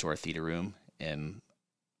downstairs to our theater room, and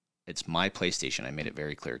it's my PlayStation. I made it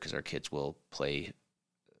very clear because our kids will play.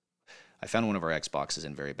 I found one of our Xboxes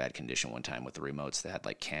in very bad condition one time with the remotes that had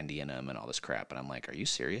like candy in them and all this crap. And I'm like, are you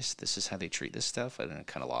serious? This is how they treat this stuff? And I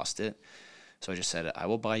kind of lost it. So I just said, I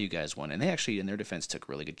will buy you guys one. And they actually, in their defense, took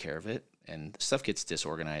really good care of it. And stuff gets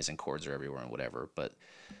disorganized and cords are everywhere and whatever. But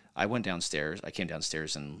I came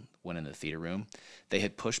downstairs and went in the theater room. They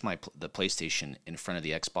had pushed the PlayStation in front of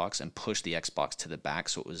the Xbox and pushed the Xbox to the back,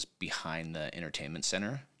 so it was behind the entertainment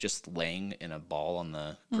center, just laying in a ball on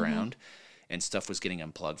the ground. and stuff was getting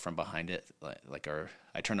unplugged from behind it.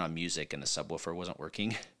 I turned on music and the subwoofer wasn't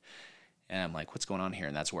working. And I'm like, what's going on here?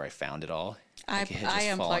 And that's where I found it all. I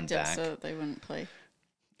unplugged it so that they wouldn't play.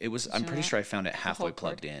 I'm pretty sure I found it halfway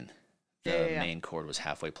plugged in. The main cord was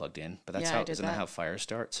halfway plugged in. But that's isn't that how fire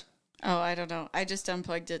starts? Oh, I don't know. I just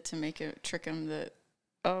unplugged it to make it trick them that,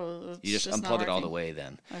 you just unplugged it all the way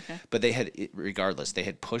then. Okay. But regardless, they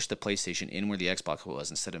had pushed the PlayStation in where the Xbox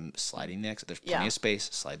was instead of sliding there's plenty of space,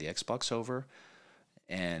 slide the Xbox over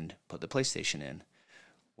and put the PlayStation in.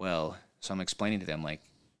 Well, so I'm explaining to them, like,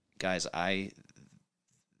 guys,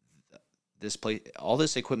 all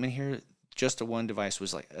this equipment here, just the one device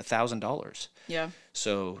was like $1,000. Yeah.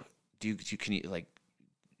 So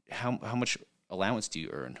how much allowance do you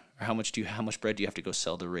earn, or how much bread do you have to go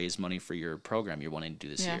sell to raise money for your program you're wanting to do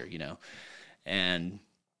this year, you know? And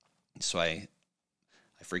so I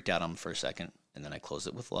freaked out on them for a second, and then I closed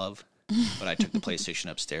it with love. But I took the PlayStation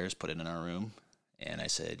upstairs, put it in our room, and I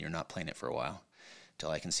said, "You're not playing it for a while,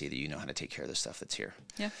 till I can see that you know how to take care of the stuff that's here."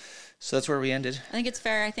 Yeah. So that's where we ended. I think it's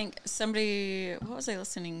fair. I think what was I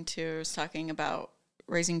listening to, was talking about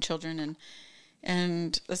raising children,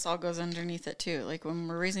 and this all goes underneath it too. Like, when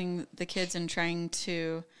we're raising the kids and trying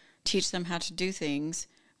to teach them how to do things,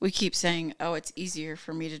 we keep saying, "Oh, it's easier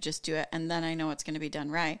for me to just do it, and then I know it's going to be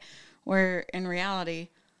done right." Where in reality,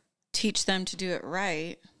 teach them to do it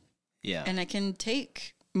right. Yeah. And it can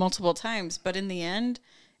take multiple times, but in the end,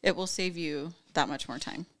 it will save you that much more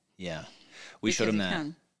time. Yeah. We showed them that.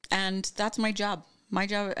 And that's my job. My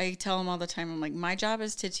job, I tell them all the time, I'm like, my job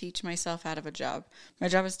is to teach myself out of a job. My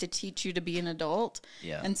job is to teach you to be an adult.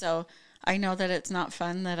 Yeah. And so I know that it's not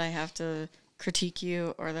fun that I have to critique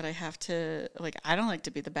you, or that I have to, like, I don't like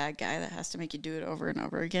to be the bad guy that has to make you do it over and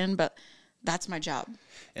over again, but that's my job.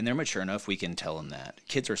 And they're mature enough, we can tell them that.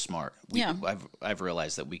 Kids are smart. I've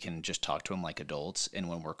realized that we can just talk to them like adults, and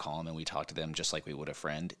when we're calm and we talk to them just like we would a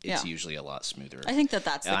friend, it's usually a lot smoother. I think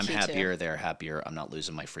that's the I'm key happier, too. They're happier. I'm not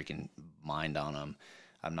losing my freaking mind on them.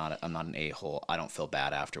 I'm not an a-hole. I don't feel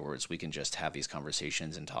bad afterwards. We can just have these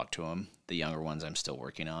conversations and talk to them. The younger ones I'm still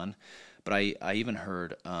working on. But I even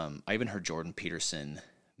heard Jordan Peterson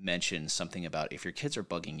mention something about, if your kids are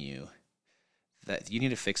bugging you, that you need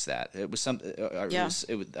to fix that. It was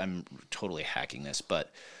I'm totally hacking this,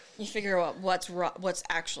 but you figure out what's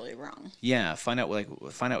actually wrong. Yeah, find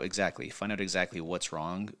out exactly what's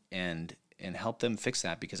wrong, and help them fix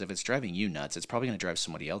that, because if it's driving you nuts, it's probably going to drive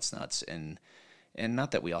somebody else nuts. And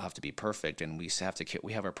not that we all have to be perfect, and we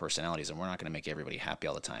have our personalities, and we're not going to make everybody happy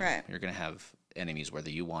all the time. Right. You're going to have enemies whether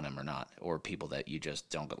you want them or not, or people that you just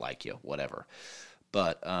don't like you, whatever.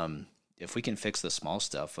 But if we can fix the small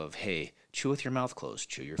stuff of, hey, chew with your mouth closed,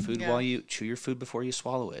 chew your food before you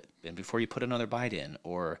swallow it, and before you put another bite in,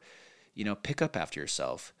 or, pick up after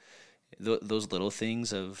yourself. Those little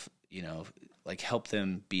things of, like, help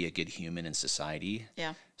them be a good human in society.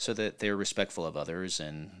 Yeah. So that they're respectful of others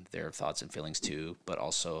and their thoughts and feelings too, but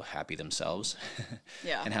also happy themselves.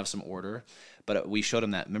 Yeah. And have some order. But we showed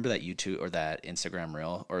them remember that YouTube or that Instagram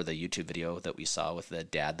reel or the YouTube video that we saw with the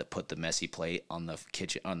dad that put the messy plate on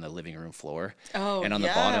the living room floor. Oh, and on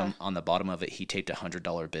the bottom of it, he taped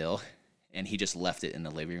 $100 bill, and he just left it in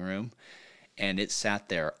the living room, and it sat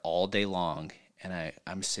there all day long. And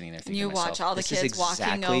I'm sitting there thinking, you watch all the kids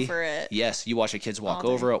walking over it. Yes, you watch the kids walk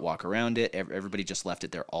over it, walk around it. Everybody just left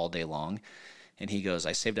it there all day long. And he goes,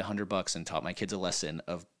 I saved $100 and taught my kids a lesson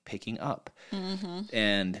of picking up. Mm-hmm.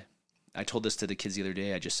 And I told this to the kids the other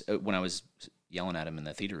day. When I was yelling at them in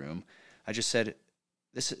the theater room, I just said,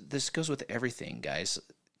 this goes with everything, guys.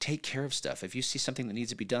 Take care of stuff. If you see something that needs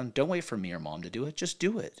to be done, don't wait for me or mom to do it. Just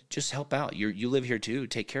do it. Just help out. You live here too.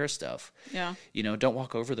 Take care of stuff. Yeah. Don't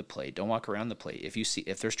walk over the plate. Don't walk around the plate.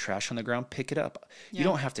 If there's trash on the ground, pick it up. Yeah. You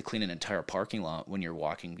don't have to clean an entire parking lot when you're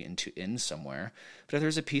walking in somewhere. But if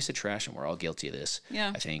there's a piece of trash, and we're all guilty of this.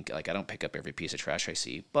 Yeah. I think, I don't pick up every piece of trash I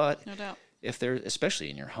see, but no doubt. If there's, especially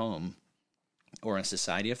in your home or in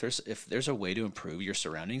society, if there's a way to improve your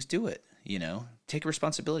surroundings, do it. Take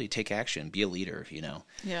responsibility, take action, be a leader.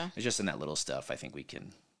 Yeah. It's just in that little stuff. I think we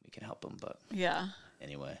can help them. But yeah.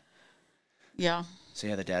 Anyway. Yeah. So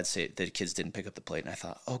yeah, the kids didn't pick up the plate, and I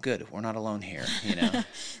thought, oh, good, we're not alone here.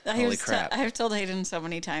 Holy crap! I've told Hayden so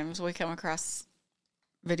many times we come across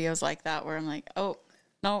videos like that where I'm like, oh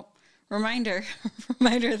no, reminder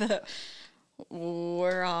that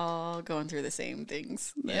we're all going through the same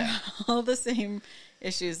things. Yeah. All the same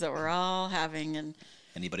issues that we're all having, and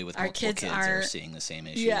anybody with multiple kids are seeing the same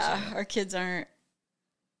issues. Yeah, our kids aren't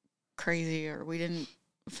crazy, or we didn't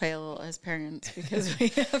fail as parents because we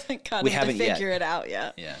haven't got to figure it out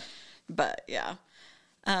yet. Yeah. But yeah.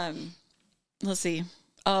 Let's see.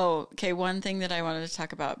 Oh, okay. One thing that I wanted to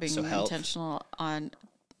talk about being So health. intentional on,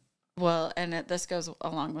 well, and this goes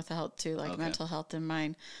along with the health too, like Okay. mental health in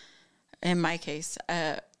mine, in my case,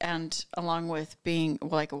 and along with being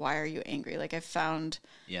like, why are you angry? Like I found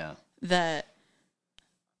Yeah. that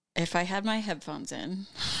if I had my headphones in,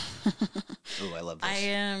 Oh, I love this. I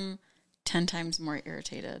am 10 times more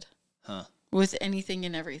irritated Huh. with anything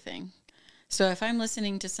and everything. So if I'm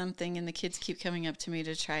listening to something and the kids keep coming up to me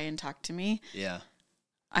to try and talk to me, Yeah.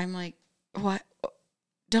 I'm like, what?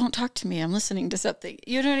 Don't talk to me. I'm listening to something.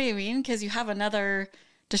 You know what I mean? Because you have another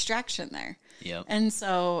distraction there. Yep. And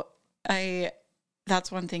so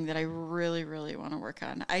that's one thing that I really, really want to work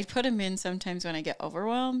on. I put them in sometimes when I get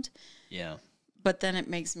overwhelmed, Yeah. but then it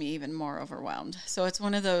makes me even more overwhelmed. So it's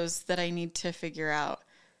one of those that I need to figure out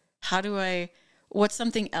what's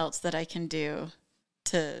something else that I can do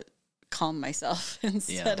to calm myself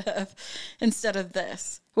instead of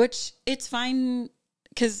this, which it's fine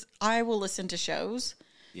because I will listen to shows.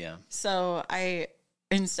 Yeah. So I'll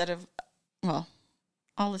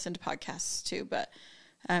listen to podcasts too, but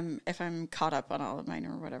if I'm caught up on all of mine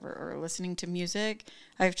or whatever, or listening to music,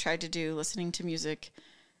 I've tried to do listening to music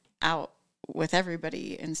out with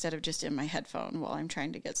everybody instead of just in my headphone while I'm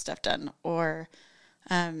trying to get stuff done, or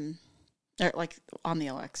like on the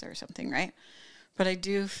Alexa or something, right? But I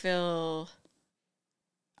feel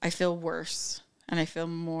worse, and I feel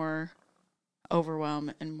more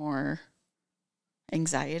overwhelm and more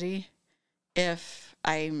anxiety if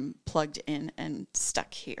I'm plugged in and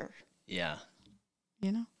stuck here. Yeah.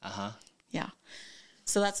 You know? Uh-huh. Yeah.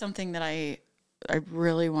 So that's something that I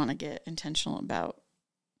really want to get intentional about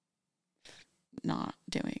not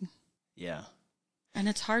doing. Yeah. And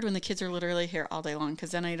it's hard when the kids are literally here all day long,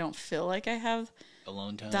 because then I don't feel like I have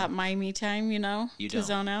Alone time. that me time, You to don't.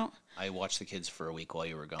 zone out. I watched the kids for a week while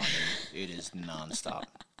you were gone, and it is nonstop.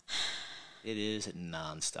 It is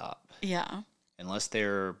nonstop. Yeah. Unless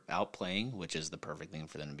they're out playing, which is the perfect thing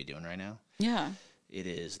for them to be doing right now. Yeah. It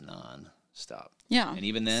is nonstop. Yeah. And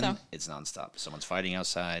even then, it's nonstop. Someone's fighting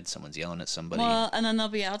outside. Someone's yelling at somebody. Well, and then they'll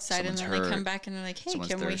be outside, Someone's and then hurt. they come back and they're like, "Hey,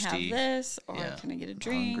 Someone's can we thirsty. have this? Or Yeah. can I get a I'm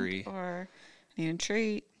drink? hungry. Or I need a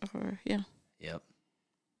treat? Or yeah."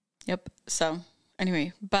 Yep. So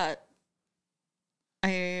anyway, but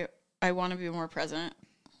I want to be more present,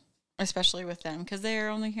 especially with them, because they are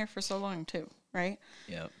only here for so long too, right?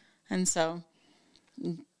 Yep. And so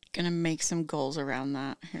I'm gonna make some goals around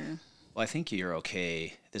that here. Well, I think you're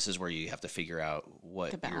okay. This is where you have to figure out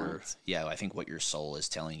what The balance. I think what your soul is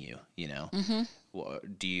telling you, Mm-hmm.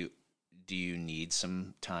 Do you need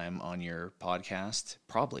some time on your podcast?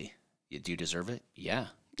 Probably. Do you deserve it? Yeah.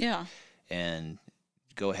 Yeah. And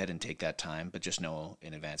go ahead and take that time, but just know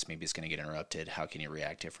in advance, maybe it's going to get interrupted. How can you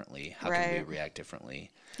react differently? How can we Right. react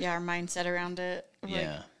differently? Yeah. Our mindset around it.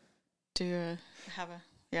 Yeah.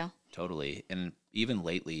 Yeah. Totally. And even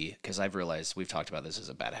lately, because I've realized we've talked about this as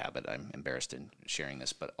a bad habit. I'm embarrassed in sharing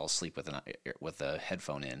this, but I'll sleep with a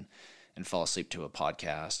headphone in and fall asleep to a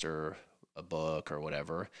podcast or a book or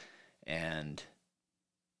whatever. And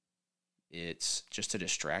it's just a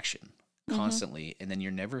distraction constantly. And then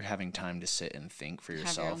you're never having time to sit and think for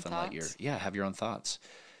yourself and have your own thoughts.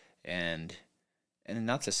 And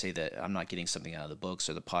not to say that I'm not getting something out of the books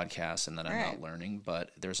or the podcast and that I'm not learning,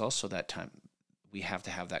 but there's also that time. We have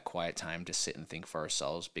to have that quiet time to sit and think for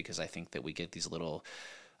ourselves, because I think that we get these little,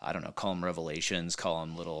 I don't know, call them revelations, call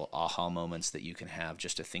them little aha moments that you can have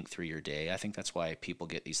just to think through your day. I think that's why people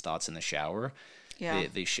get these thoughts in the shower. Yeah.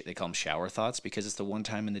 They call them shower thoughts, because it's the one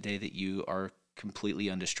time in the day that you are completely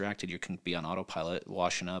undistracted. You can be on autopilot,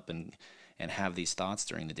 washing up and have these thoughts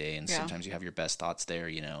during the day. And sometimes you have your best thoughts there,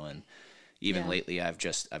 and even lately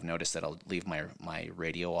I've noticed that I'll leave my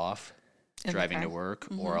radio off driving to work,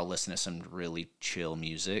 or I'll listen to some really chill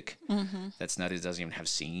music. That's not, it doesn't even have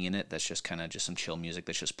singing in it. That's just kind of just some chill music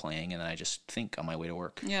that's just playing, and I just think on my way to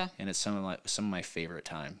work. Yeah. And it's some of my favorite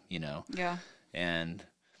time, Yeah. And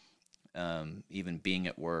even being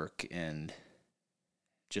at work and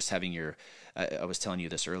just having I was telling you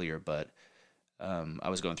this earlier, but I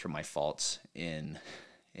was going through my faults in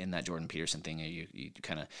that Jordan Peterson thing. You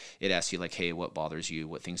kind of, it asks you like, hey, what bothers you?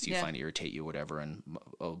 What things do you find irritate you? Whatever. And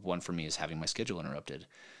one for me is having my schedule interrupted.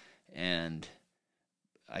 And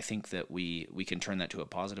I think that we can turn that to a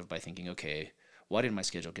positive by thinking, okay, why did my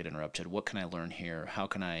schedule get interrupted? What can I learn here? How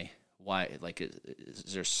can why, like,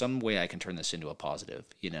 is there some way I can turn this into a positive,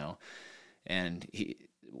 And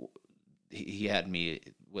he had me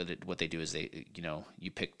with it. What they do is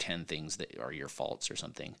you pick 10 things that are your faults or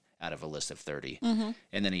something out of a list of 30.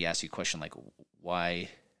 And then he asks you a question like, why,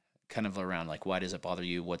 kind of around like, why does it bother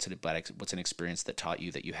you? What's an experience that taught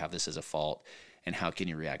you that you have this as a fault, and how can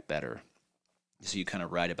you react better? So you kind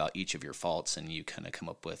of write about each of your faults, and you kind of come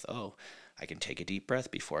up with, oh, I can take a deep breath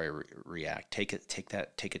before I react. Take a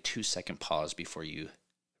 2-second pause before you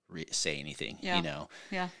say anything, you know?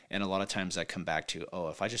 Yeah. And a lot of times I come back to, oh,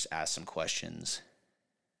 if I just ask some questions,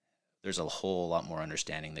 there's a whole lot more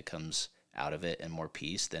understanding that comes out of it and more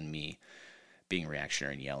peace than me being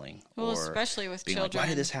reactionary and yelling. Well, or especially with being children. like, why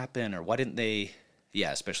did this happen? Or why didn't they?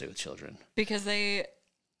 Yeah, especially with children. Because they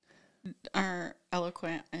are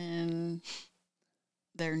eloquent in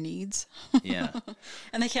their needs. Yeah.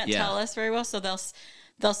 And they can't tell us very well. So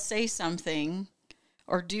they'll say something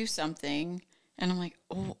or do something. And I'm like,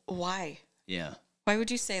 oh, why? Yeah. Why would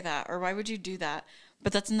you say that? Or why would you do that?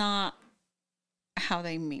 But that's not how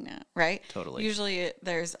they mean it, right? Totally. Usually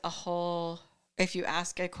there's a whole, if you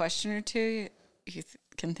ask a question or two, you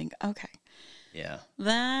can think, okay. Yeah.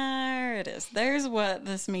 There it is. There's what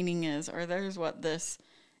this meaning is, or there's what this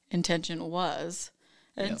intention was.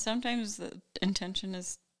 And sometimes the intention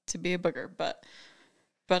is to be a booger, but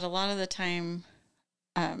a lot of the time,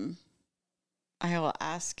 I will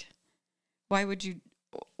ask, why did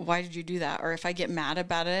you do that? Or if I get mad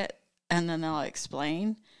about it, and then they'll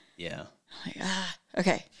explain. Yeah. I'm like,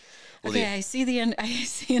 okay. Well, okay, I see and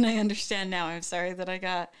I understand now. I'm sorry that I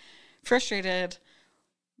got frustrated,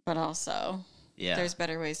 but also there's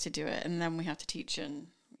better ways to do it. And then we have to teach and,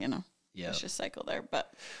 it's just cycle there.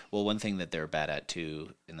 But well, one thing that they're bad at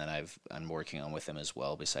too, and that I'm working on with them as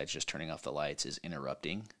well, besides just turning off the lights, is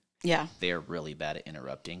interrupting. Yeah. They are really bad at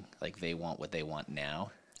interrupting. Like, they want what they want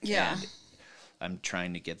now. Yeah. And I'm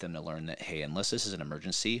trying to get them to learn that, hey, unless this is an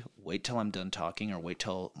emergency, wait till I'm done talking, or wait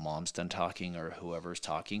till mom's done talking, or whoever's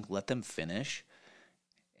talking. Let them finish,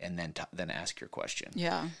 and then ask your question.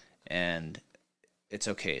 Yeah. And it's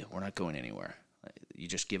okay. We're not going anywhere. You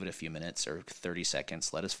just give it a few minutes or 30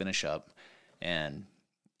 seconds. Let us finish up. And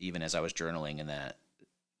even as I was journaling in that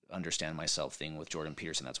Understand Myself thing with Jordan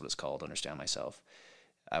Peterson, that's what it's called, Understand Myself,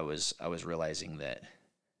 I was realizing that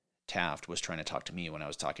Taft was trying to talk to me when I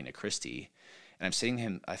was talking to Christy. And I'm saying to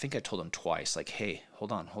him, I think I told him twice, like, hey,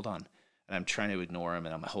 hold on. And I'm trying to ignore him,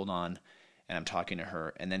 and I'm like, hold on. And I'm talking to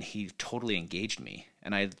her. And then he totally engaged me.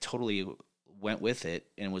 And I totally went with it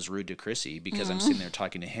and was rude to Chrissy because I'm sitting there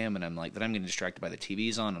talking to him, and I'm like, then I'm getting distracted by the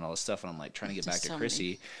TVs on and all this stuff. And I'm like, trying to get back to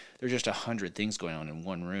Chrissy. There's just 100 things going on in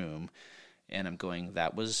one room. And I'm going,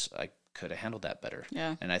 I could have handled that better.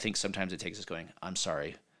 Yeah. And I think sometimes it takes us going, I'm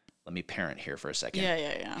sorry. Let me parent here for a second.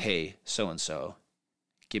 Yeah. Hey, so-and-so,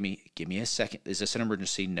 give me a second. Is this an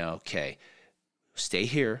emergency? No. Okay. Stay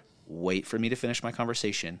here. Wait for me to finish my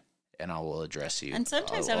conversation, and I will address you. And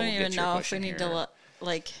sometimes I don't even know if we need to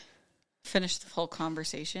finish the whole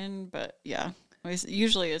conversation, but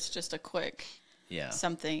usually it's just a quick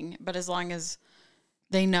something. But as long as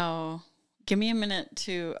they know, give me a minute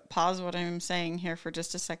to pause what I'm saying here for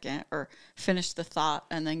just a second, or finish the thought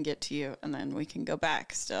and then get to you, and then we can go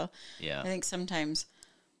back still. Yeah. I think sometimes,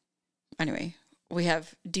 anyway, we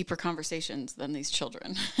have deeper conversations than these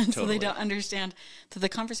children. And so they don't understand that the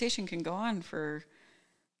conversation can go on for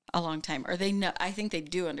a long time, or they know, I think they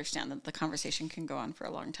do understand that the conversation can go on for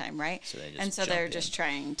a long time. Right. So they're just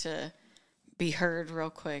trying to be heard real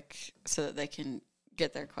quick so that they can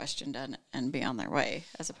get their question done and be on their way,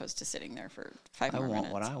 as opposed to sitting there for 5 more minutes. I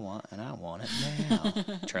want what I want, and I want it now.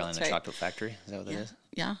 Charlie and the Chocolate Factory. Is that what that is?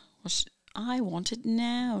 Yeah. Well, I want it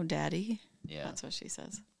now, Daddy. Yeah. That's what she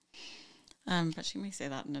says. But she may say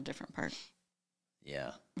that in a different part.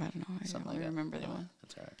 Yeah. I don't know. I don't really remember that one.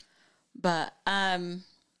 That's all right. But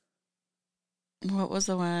what was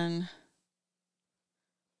the one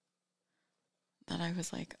that I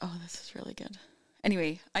was like, oh, this is really good?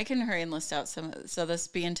 Anyway, I can hurry and list out some. So this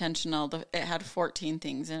Be Intentional, it had 14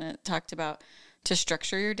 things, and it talked about to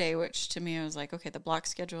structure your day, which to me I was like, okay, the block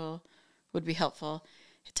schedule would be helpful.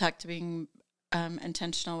 It talked to being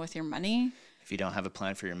intentional with your money. If you don't have a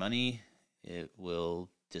plan for your money, it will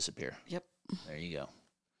disappear. Yep. There you go.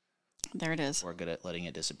 There it is. We're good at letting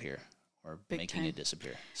it disappear, or Big making time. it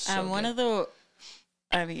disappear.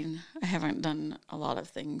 I haven't done a lot of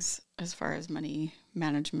things as far as money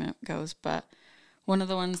management goes, but one of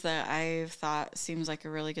the ones that I've thought seems like a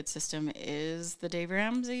really good system is the Dave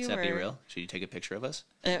Ramsey. Does that be real? Should you take a picture of us?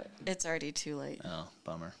 It's already too late. Oh,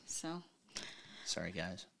 bummer. So, sorry,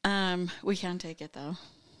 guys. We can take it though.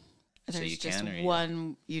 There's just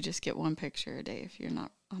one. You just get one picture a day if you're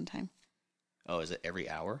not on time. Oh, is it every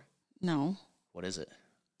hour? No. What is it?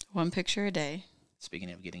 One picture a day.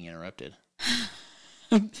 Speaking of getting interrupted.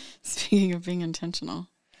 Speaking of being intentional.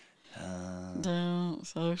 I'm going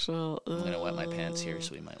to wet my pants here,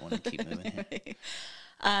 so we might want to keep moving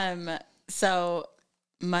here. So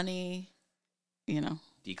money,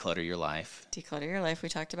 Declutter your life. Declutter your life. We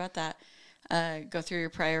talked about that. Go through your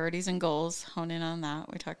priorities and goals, hone in on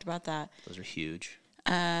that. We talked about that. Those are huge.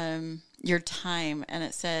 Your time, and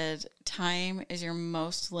it said time is your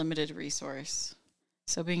most limited resource.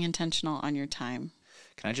 So being intentional on your time.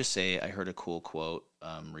 Can I just say, I heard a cool quote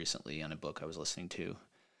recently on a book I was listening to,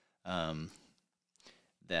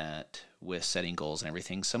 that with setting goals and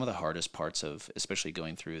everything, some of the hardest parts of, especially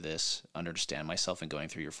going through this, understand myself and going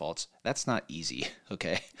through your faults, that's not easy,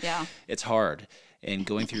 okay? Yeah. It's hard. And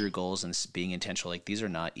going through your goals and being intentional, like, these are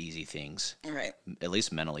not easy things, Right. at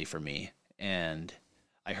least mentally for me. And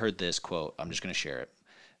I heard this quote, I'm just going to share it,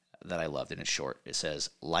 that I loved, and it's short. It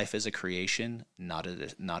says, life is a creation, not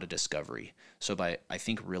a discovery. So I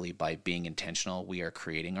think really by being intentional, we are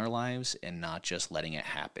creating our lives and not just letting it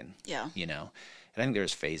happen. Yeah. You know, and I think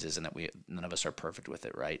there's phases and that none of us are perfect with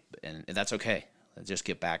it. Right. And that's okay. Let's just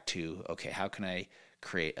get back to, okay, how can I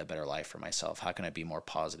create a better life for myself? How can I be more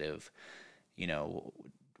positive? You know,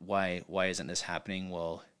 why isn't this happening?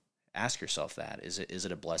 Well, ask yourself that. Is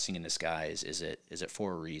it a blessing in disguise? Is it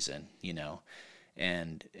for a reason? You know,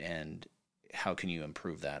 and how can you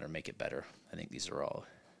improve that or make it better? I think these are all,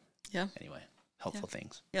 anyway, helpful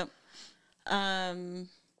things. Yep.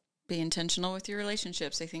 Be intentional with your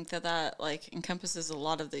relationships. I think that like encompasses a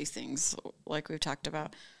lot of these things, like we've talked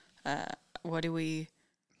about. How do we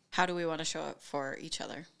want to show up for each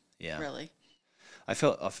other? Yeah, really. I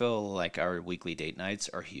feel like our weekly date nights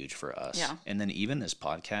are huge for us. Yeah. And then even this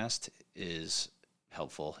podcast is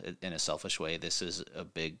helpful in a selfish way. This is a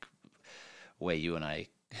big way you and I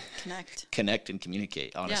connect and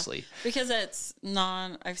communicate, honestly. Yeah, because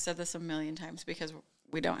I've said this a million times, because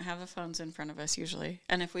we don't have the phones in front of us usually.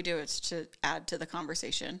 And if we do, it's to add to the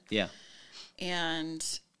conversation. Yeah. And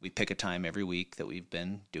we pick a time every week that we've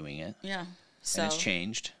been doing it. Yeah. So and it's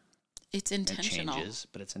changed. It's intentional. It changes,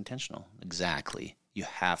 but it's intentional. Exactly. You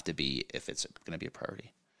have to be if it's going to be a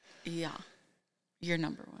priority. Yeah. Your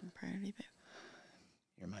number one priority, babe.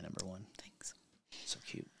 You're my number one. Thanks. So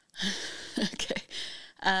cute. Okay.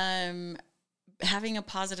 Having a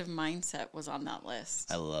positive mindset was on that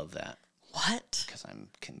list. I love that. What? Because I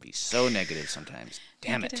can be so negative sometimes.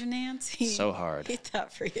 Damn negative it. Nancy. So hard. I hate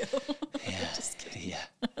that for you. Yeah. Just kidding. Yeah.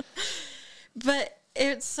 But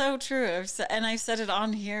it's so true. I've said it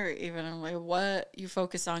on here even. I'm like, what you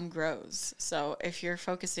focus on grows. So if you're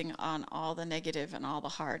focusing on all the negative and all the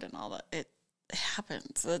hard and all that, it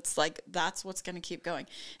happens. It's like, that's what's going to keep going.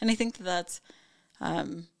 And I think that's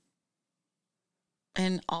in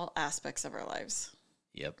all aspects of our lives.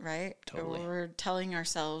 Yep. Right? Totally. We're telling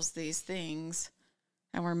ourselves these things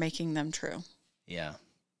and we're making them true. Yeah.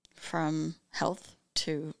 From health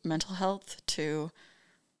to mental health to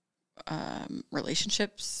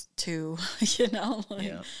relationships to,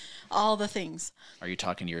 all the things. Are you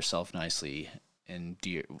talking to yourself nicely? And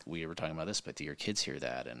we were talking about this, but do your kids hear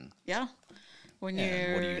that? And yeah. What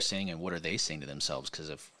are you saying and what are they saying to themselves? Because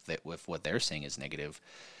if what they're saying is negative,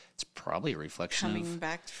 it's probably a reflection coming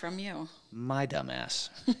back from you. My dumbass.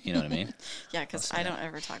 You know what I mean? Yeah, because I don't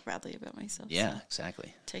ever talk badly about myself. Yeah, so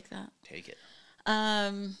exactly. Take that. Take it.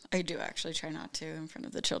 I do actually try not to in front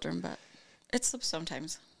of the children, but it slips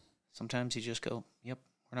sometimes. Sometimes you just go, yep,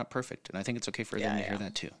 we're not perfect. And I think it's okay for them to hear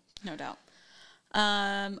that too. No doubt.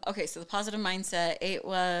 Okay, so the positive mindset, 8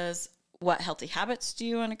 was, what healthy habits do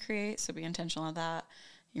you want to create? So be intentional on that.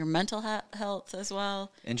 Your mental health as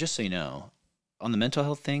well. And just so you know, on the mental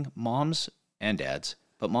health thing, moms and dads,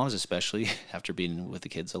 but moms especially, after being with the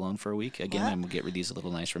kids alone for a week, again, I'm going to get these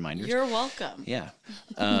little nice reminders. You're welcome. Yeah.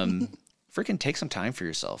 Freaking take some time for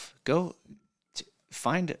yourself. Go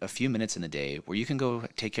find a few minutes in the day where you can go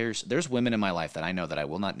take care of. There's women in my life that I know that I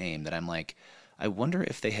will not name that I'm like, I wonder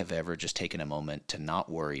if they have ever just taken a moment to not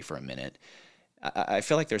worry for a minute. I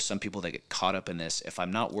feel like there's some people that get caught up in this. If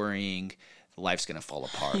I'm not worrying, life's going to fall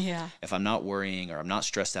apart. Yeah. If I'm not worrying or I'm not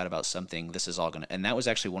stressed out about something, this is all going to, and that was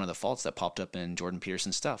actually one of the faults that popped up in Jordan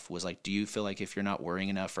Peterson's stuff was like, do you feel like if you're not worrying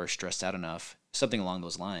enough or stressed out enough, something along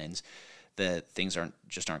those lines, that things aren't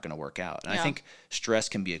going to work out? And I think stress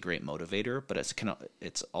can be a great motivator, but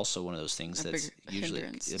it's also one of those things that's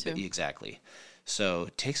usually exactly. So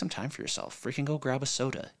take some time for yourself. Freaking go grab a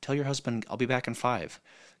soda. Tell your husband, I'll be back in 5.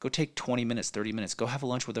 Go take 20 minutes, 30 minutes. Go have a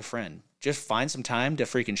lunch with a friend. Just find some time to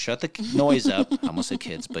freaking shut the noise up. I almost said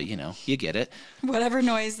kids, but you get it. Whatever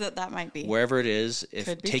noise that might be. Wherever it is,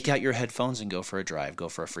 take out your headphones and go for a drive. Go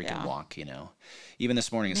for a freaking walk, Even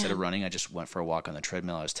this morning, instead of running, I just went for a walk on the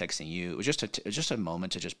treadmill. I was texting you. It was just a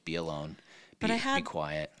moment to just be alone. Be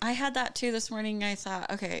quiet. I had that too this morning. I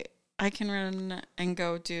thought, okay, I can run and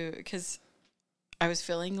go because I was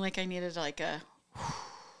feeling like I needed like a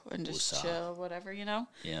and just chill, whatever,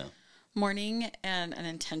 Yeah. Morning, and an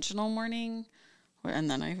intentional morning And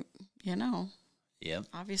then I, Yep.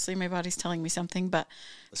 obviously my body's telling me something, but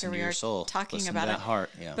Listen here to we your are soul. talking Listen about to that it. heart.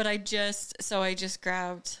 Yeah. But I just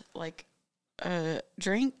grabbed like a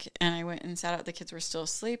drink and I went and sat out. The kids were still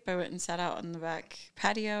asleep. I went and sat out on the back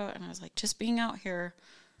patio and I was like, just being out here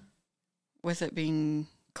with it being,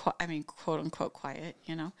 quote unquote quiet,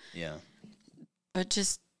 Yeah. but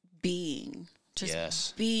just being,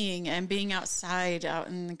 Yes. being and being outside, out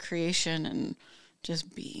in the creation and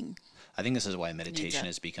just being. I think this is why meditation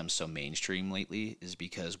has become so mainstream lately, is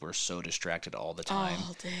because we're so distracted all the time.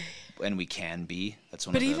 All day. And we can be. That's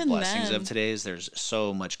one But of the even blessings then, of today is there's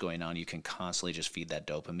so much going on. You can constantly just feed that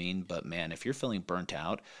dopamine. But man, if you're feeling burnt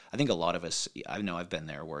out, I think a lot of us, I know I've been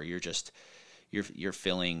there, where you're just, you're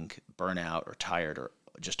feeling burnout or tired or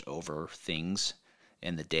just over things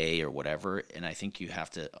in the day or whatever. And I think you have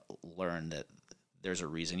to learn that there's a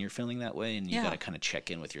reason you're feeling that way, and you got to kind of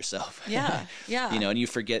check in with yourself. Yeah. Yeah. And you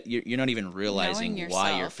forget, you're not even realizing Knowing why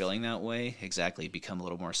you're yourself. feeling that way. Exactly. Become a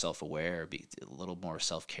little more self-aware, be a little more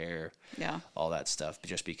self-care. Yeah. All that stuff.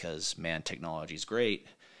 But just because, man, technology is great.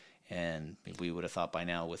 And we would have thought by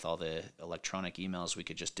now with all the electronic emails, we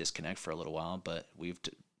could just disconnect for a little while. But we've,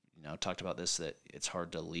 talked about this, that it's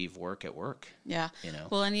hard to leave work at work. Yeah.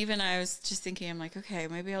 Well, and even I was just thinking, I'm like, okay,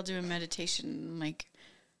 maybe I'll do a meditation, like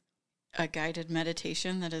a guided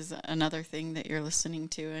meditation that is another thing that you're listening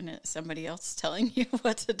to and it's somebody else telling you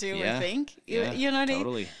what to do or think. You know what I mean?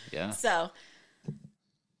 Totally. Yeah. So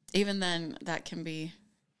even then that can be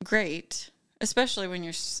great, especially when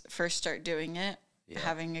you first start doing it. Yeah.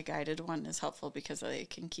 Having a guided one is helpful because they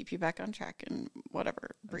can keep you back on track and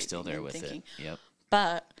whatever. I'm still there with thinking. It. Yep.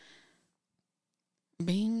 But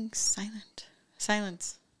being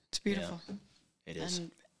silence, it's beautiful. Yeah, it is.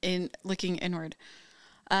 And in looking inward.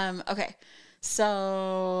 Okay,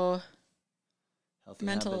 so healthy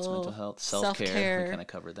habits, mental health, self-care. We kind of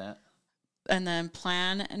covered that. And then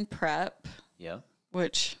plan and prep. Yeah.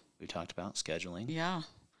 Which we talked about, scheduling. Yeah.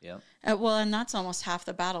 Yeah. Well, and that's almost half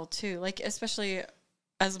the battle too. Like, especially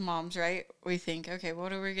as moms, right? We think, okay,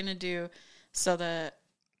 what are we going to do so that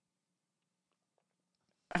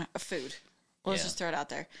food. Let's just throw it out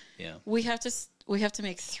there. Yeah. We have to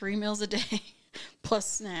make 3 meals a day plus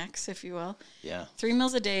snacks, if you will. Yeah. 3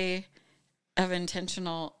 meals a day of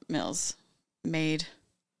intentional meals made,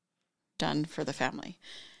 done for the family.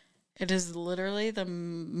 It is literally the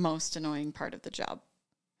most annoying part of the job.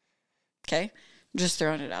 Okay? Just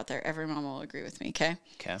throwing it out there. Every mom will agree with me, okay?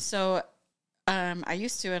 Okay. So I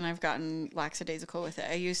used to, and I've gotten lackadaisical with it,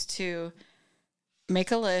 I used to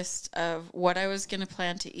make a list of what I was going to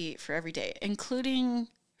plan to eat for every day, including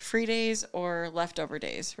free days or leftover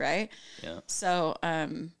days, right? Yeah. So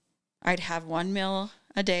I'd have 1 meal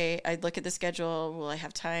a day. I'd look at the schedule. Will I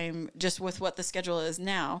have time, just with what the schedule is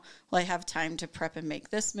now, will I have time to prep and make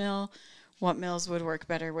this meal? What meals would work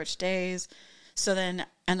better which days? So then,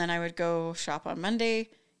 and then I would go shop on Monday,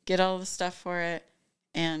 get all the stuff for it,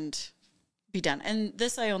 and be done. And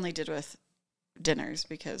this I only did with dinners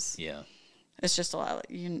because it's just a lot.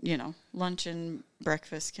 You know, lunch and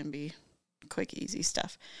breakfast can be quick, easy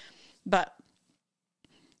stuff. But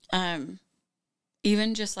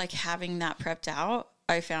even just like having that prepped out,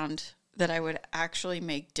 I found that I would actually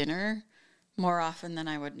make dinner more often than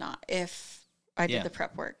I would not if I did the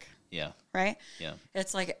prep work. Yeah. Right? Yeah.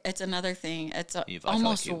 It's like, it's another thing. It's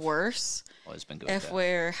almost like worse always been good if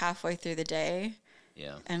we're halfway through the day.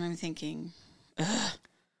 Yeah. And I'm thinking,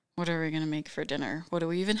 what are we going to make for dinner? What do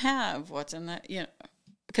we even have? What's in that? You know,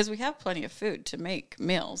 because we have plenty of food to make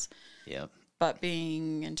meals. Yeah. But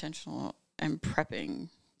being intentional and prepping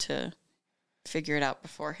to figure it out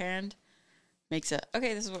beforehand makes it,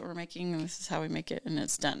 okay, this is what we're making, and this is how we make it, and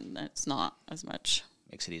it's done. It's not as much.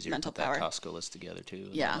 Makes it easier mental to put power. that Costco list together too.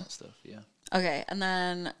 And all that stuff. Yeah. Okay. And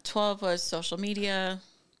then 12 was social media.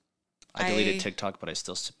 I deleted TikTok, but I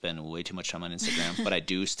still spend way too much time on Instagram. But I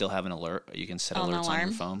do still have an alert. You can set alerts on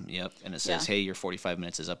your phone. Yep. And it says, hey, your 45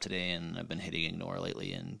 minutes is up today. And I've been hitting ignore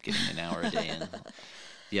lately and getting an hour a day. And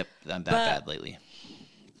yep, I'm that bad lately.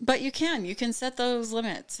 But you can set those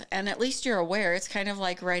limits, and at least you're aware. It's kind of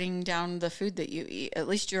like writing down the food that you eat. At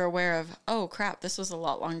least you're aware of, oh crap, this was a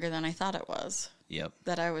lot longer than I thought it was. Yep.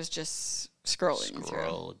 That I was just scrolling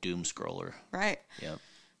through. Doom scroller. Right. Yep.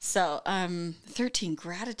 So, 13,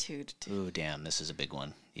 gratitude. Oh, damn, this is a big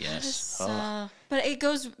one. Yes. But it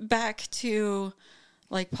goes back to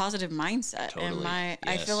like positive mindset. Totally. And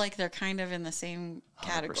I feel like they're kind of in the same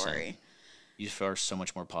category. 100%. You are so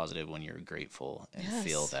much more positive when you're grateful and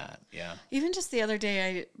feel that. Yeah. Even just the other day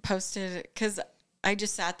I posted, because I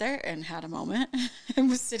just sat there and had a moment and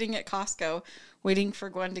was sitting at Costco waiting for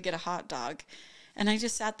Gwen to get a hot dog. And I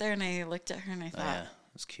just sat there and I looked at her and I thought, yeah,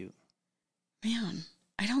 that's cute. man,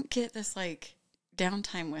 I don't get this like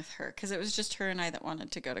downtime with her because it was just her and I that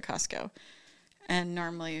wanted to go to Costco. And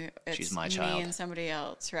normally it's She's my me child. and somebody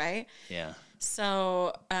else, right? Yeah.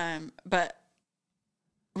 So, but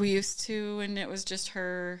we used to, when it was just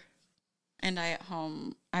her and I at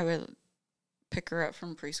home, I would pick her up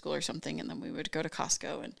from preschool or something, and then we would go to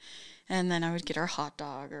Costco, and then I would get her hot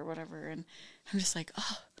dog or whatever. And I'm just like,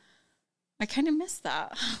 oh, I kind of miss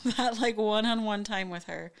that, that like one-on-one time with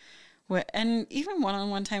her. And even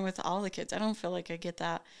one-on-one time with all the kids. I don't feel like I get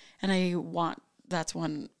that. And that's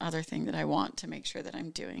one other thing that I want to make sure that I'm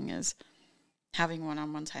doing is having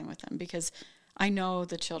one-on-one time with them, because I know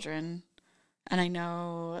the children and I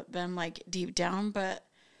know them like deep down, but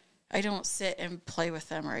I don't sit and play with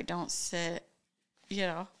them, or I don't sit,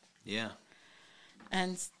 Yeah.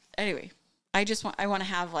 And anyway, I want to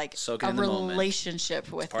have like Soak it a in the moment.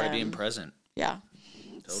 relationship with Part them. of being present. Yeah.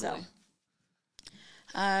 Totally. So,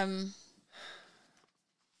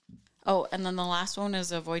 oh, and then the last one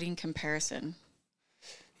is avoiding comparison.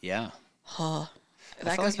 Yeah. Oh,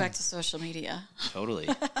 that feel goes like back to social media. Totally.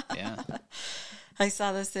 Yeah. I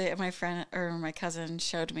saw this, my friend or my cousin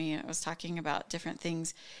showed me, and it was talking about different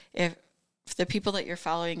things. If the people that you're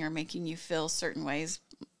following are making you feel certain ways,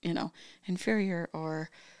 inferior or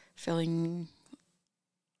feeling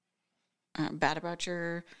bad about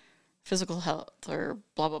your physical health or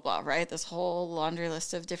blah, blah, blah, right? This whole laundry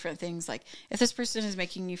list of different things. Like, if this person is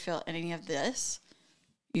making you feel any of this,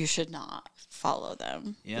 you should not follow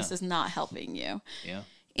them. Yeah. This is not helping you. Yeah.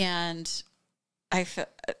 And I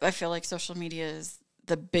feel like social media is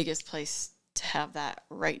the biggest place to have that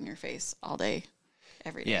right in your face all day,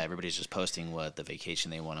 every day. Yeah, everybody's just posting what the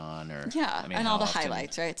vacation they went on, or and all the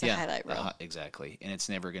highlights, right? It's a highlight reel. Exactly. And it's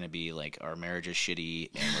never going to be like our marriage is shitty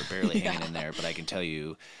and we're barely hanging in there. But I can tell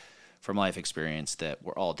you from life experience that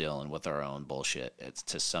we're all dealing with our own bullshit. It's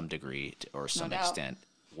to some degree or some extent,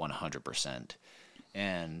 100%.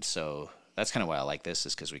 And so that's kind of why I like this,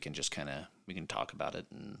 is because we can just we can talk about it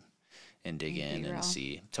and dig in and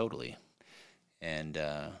see. Totally. And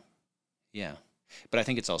yeah. But I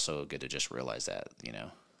think it's also good to just realize that,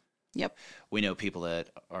 Yep. We know people that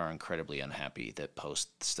are incredibly unhappy that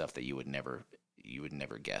post stuff that you would never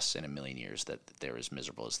guess in a million years that they're as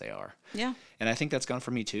miserable as they are. Yeah. And I think that's gone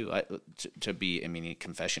for me too.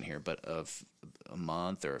 Confession here, but of a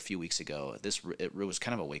month or a few weeks ago, it was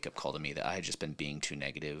kind of a wake up call to me that I had just been being too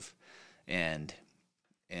negative, and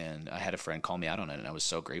I had a friend call me out on it, and I was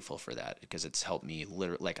so grateful for that, because it's helped me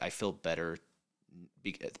literally, like, I feel better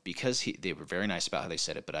because they were very nice about how they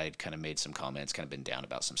said it, but I had kind of made some comments, kind of been down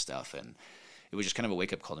about some stuff, and it was just kind of a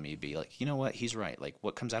wake-up call to me to be like, you know what, he's right. Like,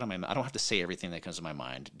 what comes out of my mind, I don't have to say everything that comes to my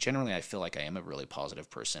mind. Generally, I feel like I am a really positive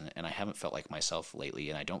person, and I haven't felt like myself lately,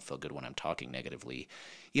 and I don't feel good when I'm talking negatively,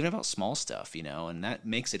 even about small stuff, and that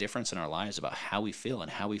makes a difference in our lives about how we feel, and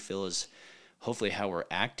how we feel is hopefully how we're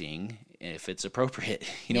acting, if it's appropriate.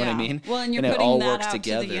 You know what I mean? Well, and you're it putting all that works out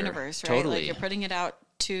together. to the universe, right? Totally. Like, you're putting it out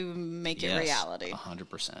to make it reality.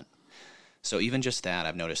 100%. So even just that,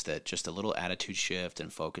 I've noticed that just a little attitude shift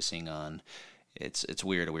and focusing on, it's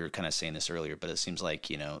weird. We were kind of saying this earlier, but it seems like,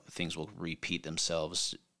 things will repeat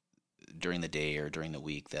themselves during the day or during the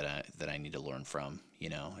week that I need to learn from,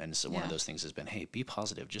 and so one of those things has been, hey, be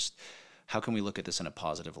positive. Just how can we look at this in a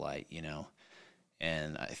positive light,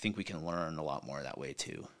 and I think we can learn a lot more that way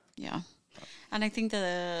too. Yeah. And I think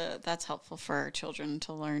that that's helpful for our children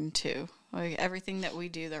to learn too. Like, everything that we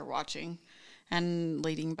do, they're watching, and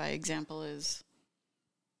leading by example is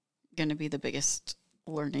going to be the biggest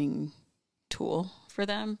learning tool for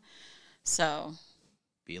them. So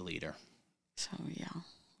be a leader. So yeah,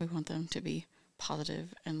 we want them to be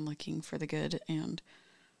positive and looking for the good and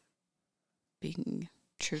being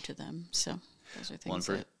true to them. So those are things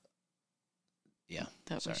that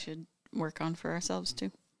we should work on for ourselves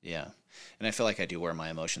too. Yeah. And I feel like I do wear my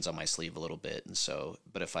emotions on my sleeve a little bit. And so,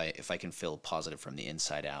 but if I can feel positive from the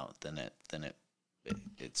inside out, then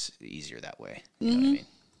it's easier that way. You know what I mean?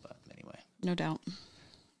 But anyway. No doubt.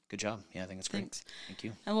 Good job. Yeah, I think it's great. Thanks. Thank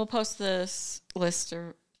you. And we'll post this list,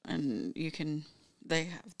 and they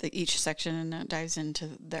have each section, and it dives into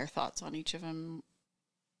their thoughts on each of them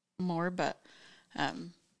more. But I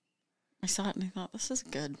saw it and I thought, this is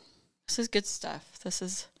good. This is good stuff. This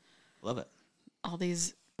is. Love it. All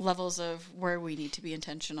these levels of where we need to be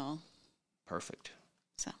intentional. Perfect.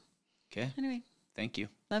 So. Okay. Anyway. Thank you.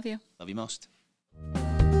 Love you. Love you most.